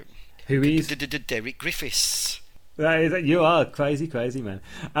talk about. Who is? Derek Griffiths. You are crazy man.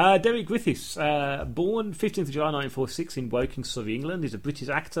 Derek Griffiths, born 15th of July 1946 in Woking, Surrey, England, is a British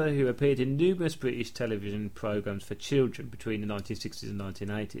actor who appeared in numerous British television programmes for children between the 1960s and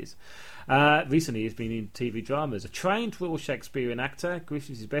 1980s. Recently he's been in TV dramas. A trained Royal Shakespearean actor,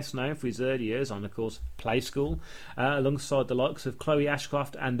 Griffiths is best known for his early years on, of course, Play School, alongside the likes of Chloe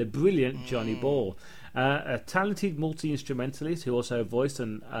Ashcroft and the brilliant Johnny Ball. A talented multi-instrumentalist who also voiced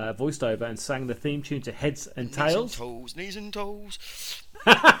over and sang the theme tune to Heads and Tails. Knees and toes.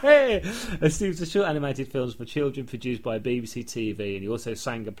 A series of short animated films for children produced by BBC TV, and he also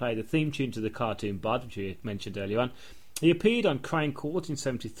sang and played the theme tune to the cartoon Bud, which you mentioned earlier on. He appeared on Crown Court in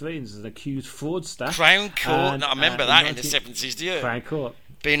 1973 as an accused fraudster. Crown Court, I remember that in the 70s, do you? Crown Court.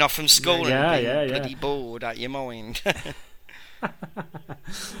 Being off from school and being bloody bored out your mind.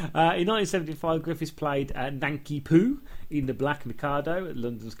 In 1975, Griffiths played Nanki Poo in The Black Mikado at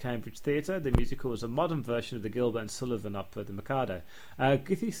London's Cambridge Theatre. The musical was a modern version of the Gilbert and Sullivan opera The Mikado.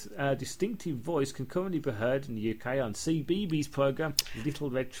 Griffiths' distinctive voice can currently be heard in the UK on CBeebies programme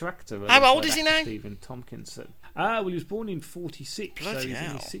Little Red Tractor. How old is he now? Stephen Tompkinson. Well, he was born in 46, bloody so he's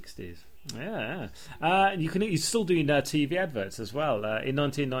hell. in his 60s. Yeah. He's still doing TV adverts as well. In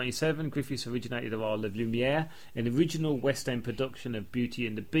 1997, Griffiths originated the role of Lumiere, an original West End production of Beauty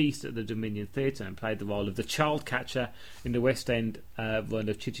and the Beast at the Dominion Theatre, and played the role of the child catcher in the West End run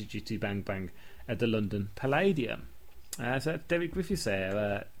of Chitty Chitty Bang Bang at the London Palladium. So Derek Griffiths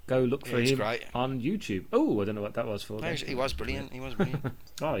there. Go look for him on YouTube. Oh, I don't know what that was for. No, he was brilliant.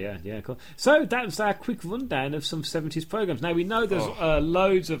 Oh, yeah, cool. So that was our quick rundown of some 70s programmes. Now, we know there's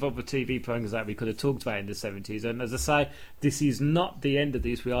loads of other TV programmes that we could have talked about in the 70s, and as I say, this is not the end of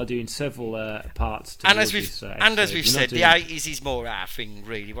this. We are doing several parts. And as we've said, the 80s is more our thing,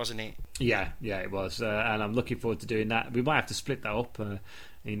 really, wasn't it? Yeah, it was. And I'm looking forward to doing that. We might have to split that up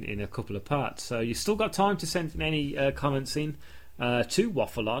in a couple of parts. So you've still got time to send any comments in to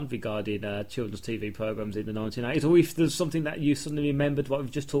Waffle On regarding children's TV programmes in the 1980s, or if there's something that you suddenly remembered what we've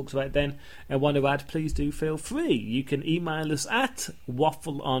just talked about then and want to add, please do feel free. You can email us at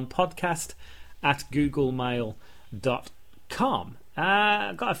waffleonpodcast@googlemail.com.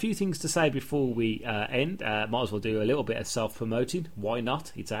 I've got a few things to say before we end. Might as well do a little bit of self-promoting. Why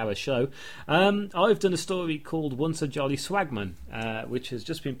not? It's our show. I've done a story called Once a Jolly Swagman, which has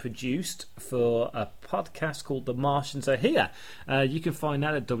just been produced for a podcast called The Martians Are Here. You can find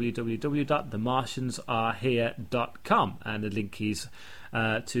that at www.themartiansarehere.com, and the link is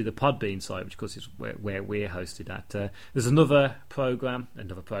to the Podbean site, which of course is where we're hosted at. There's another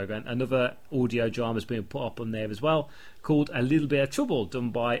audio drama has been put up on there as well, called A Little Bit of Trouble,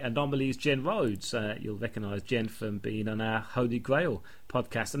 done by Anomalies Jen Rhodes. You'll recognise Jen from being on our Holy Grail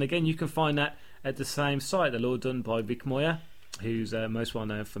podcast, and again you can find that at the same site. They're all done by Rick Moyer, who's most well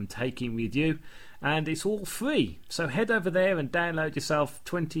known from Taking With You, and it's all free, so head over there and download yourself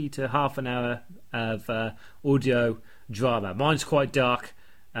 20 to half an hour of audio drama. Mine's quite dark.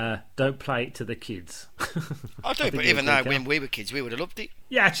 Don't play it to the kids. I do, but even though when we were kids we would have loved it.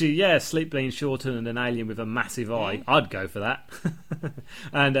 Yeah, actually, Sleep Being Shortened and an alien with a massive eye. I'd go for that.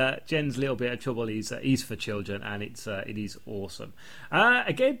 And Jen's Little Bit of Trouble is for children, and it is awesome.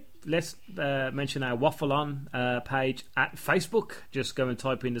 Again, let's mention our Waffle On page at Facebook. Just go and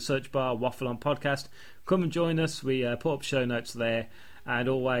type in the search bar Waffle On Podcast. Come and join us. We put up show notes there. And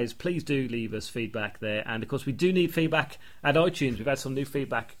always, please do leave us feedback there. And of course, we do need feedback at iTunes. We've had some new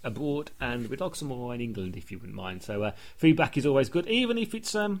feedback abroad, and we'd like some more in England if you wouldn't mind. So feedback is always good, even if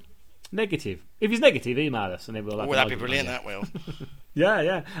it's negative. If it's negative, email us, and then we'll have that'd be brilliant, that will.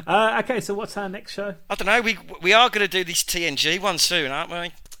 Yeah. Okay, so what's our next show? I don't know. We are going to do this TNG one soon, aren't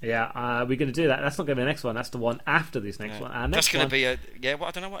we? Yeah, we're going to do that. That's not going to be the next one. That's the one after this next one. Our next That's going to be I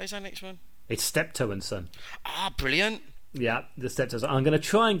don't know, what is our next one? It's Steptoe and Son. Brilliant. Yeah, the Steptoe. I'm going to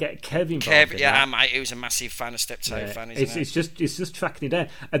try and get Kevin involved. Mate, he was a massive fan of Steptoe. It's just tracking it down.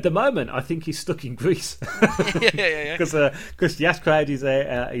 At the moment, I think he's stuck in Greece. yeah. Because Yas Crowd is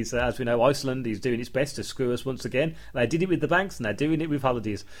there. He's as we know, Iceland. He's doing his best to screw us once again. They did it with the banks, and they're doing it with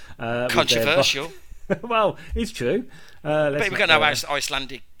holidays. Controversial. Well, it's true. But we've got no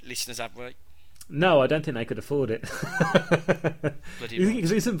Icelandic listeners, have we? No, I don't think they could afford it.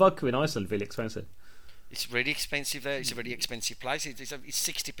 Isn't vodka in Iceland really expensive? It's really expensive there. It's a really expensive place. It's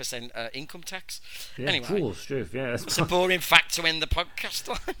 60% income tax. Yeah, anyway, cool, true. Yeah, it's a boring fact to end the podcast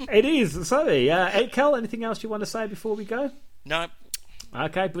on. It is. Sorry. Kel, anything else you want to say before we go? No.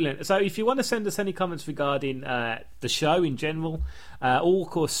 Okay, brilliant. So if you want to send us any comments regarding the show in general, or of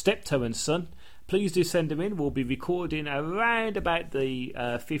course Steptoe and Son, please do send them in. We'll be recording around about the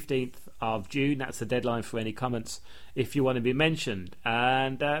 15th of June. That's the deadline for any comments if you want to be mentioned.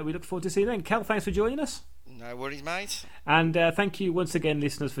 And we look forward to seeing you then. Kel, thanks for joining us. No worries, mate. And thank you once again,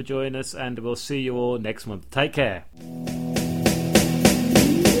 listeners, for joining us. And we'll see you all next month. Take care.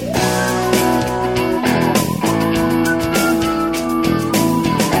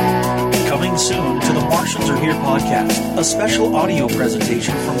 Coming soon to the Martians Are Here podcast, a special audio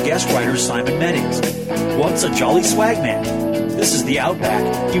presentation from guest writer Simon Meddings. Once a jolly swagman, this is the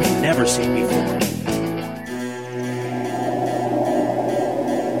Outback you've never seen before.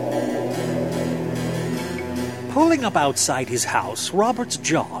 Pulling up outside his house, Robert's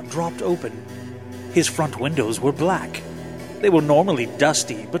jaw dropped open. His front windows were black. They were normally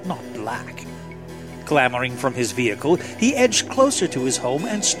dusty, but not black. Clambering from his vehicle, he edged closer to his home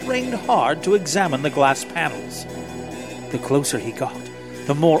and strained hard to examine the glass panels. The closer he got,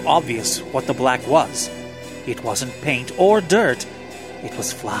 the more obvious what the black was. It wasn't paint or dirt. It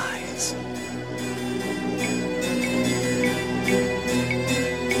was flies.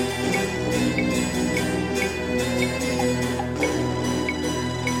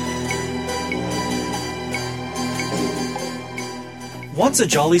 Once a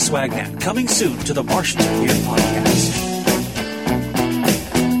Jolly Swagman, coming soon to the Martians Are Here podcast.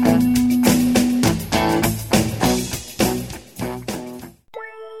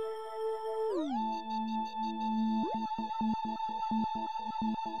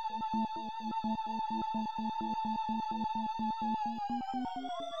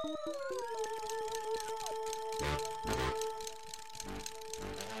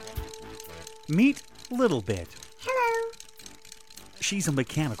 Meet Little Bit. Hello. She's a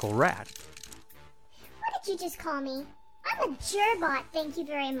mechanical rat. What did you just call me? I'm a gerbot, thank you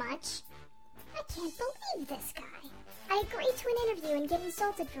very much. I can't believe this guy. I agreed to an interview and get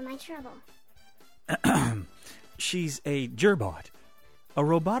insulted for my trouble. She's a gerbot. A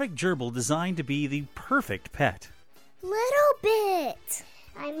robotic gerbil designed to be the perfect pet. Little Bit.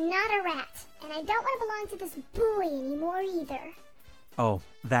 I'm not a rat, and I don't want to belong to this boy anymore either. Oh,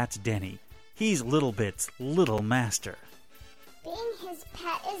 that's Denny. He's Little Bit's little master. Being his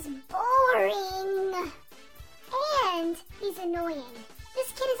pet is boring. And he's annoying.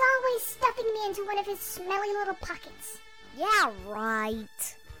 This kid is always stuffing me into one of his smelly little pockets. Yeah,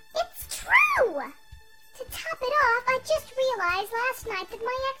 right. It's true! To top it off, I just realized last night that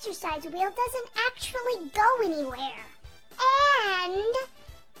my exercise wheel doesn't actually go anywhere. And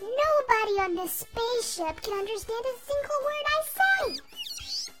nobody on this spaceship can understand a single word I say.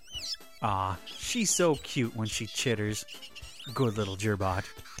 Ah, she's so cute when she chitters. Good little gerbot.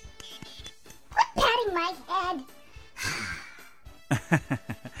 Quit patting my head.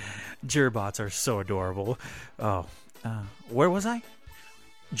 Gerbots are so adorable. Oh, where was I?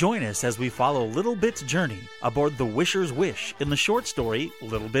 Join us as we follow Little Bit's journey aboard the Wisher's Wish in the short story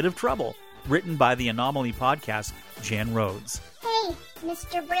Little Bit of Trouble, written by the Anomaly podcast, Jen Rhodes. Hey,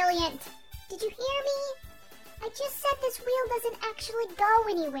 Mr. Brilliant. Did you hear me? I just said this wheel doesn't actually go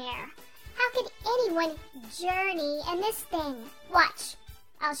anywhere. How could anyone journey in this thing? Watch.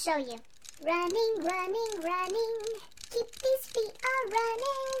 I'll show you. Running, running, running. Keep these feet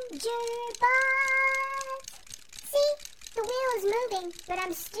a-running. Gerbot. See? The wheel is moving, but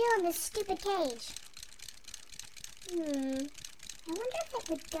I'm still in this stupid cage. I wonder if it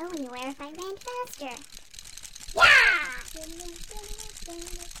would go anywhere if I ran faster. Yeah!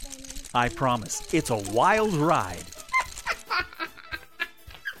 I promise, it's a wild ride.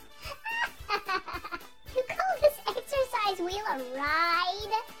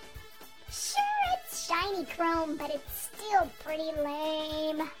 ride. Sure, it's shiny chrome, but it's still pretty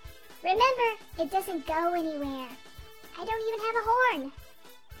lame. Remember, it doesn't go anywhere. I don't even have a horn.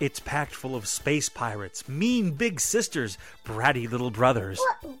 It's packed full of space pirates, mean big sisters, bratty little brothers.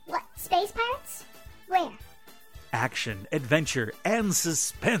 What? Space pirates? Where? Action, adventure, and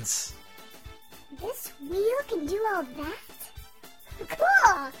suspense. This wheel can do all that?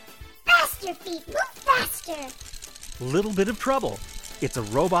 Cool! Faster, feet! Move faster! Little Bit of Trouble. It's a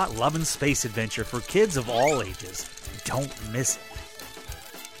robot loving space adventure for kids of all ages. Don't miss it.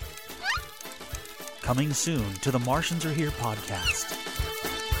 Coming soon to the Martians Are Here podcast.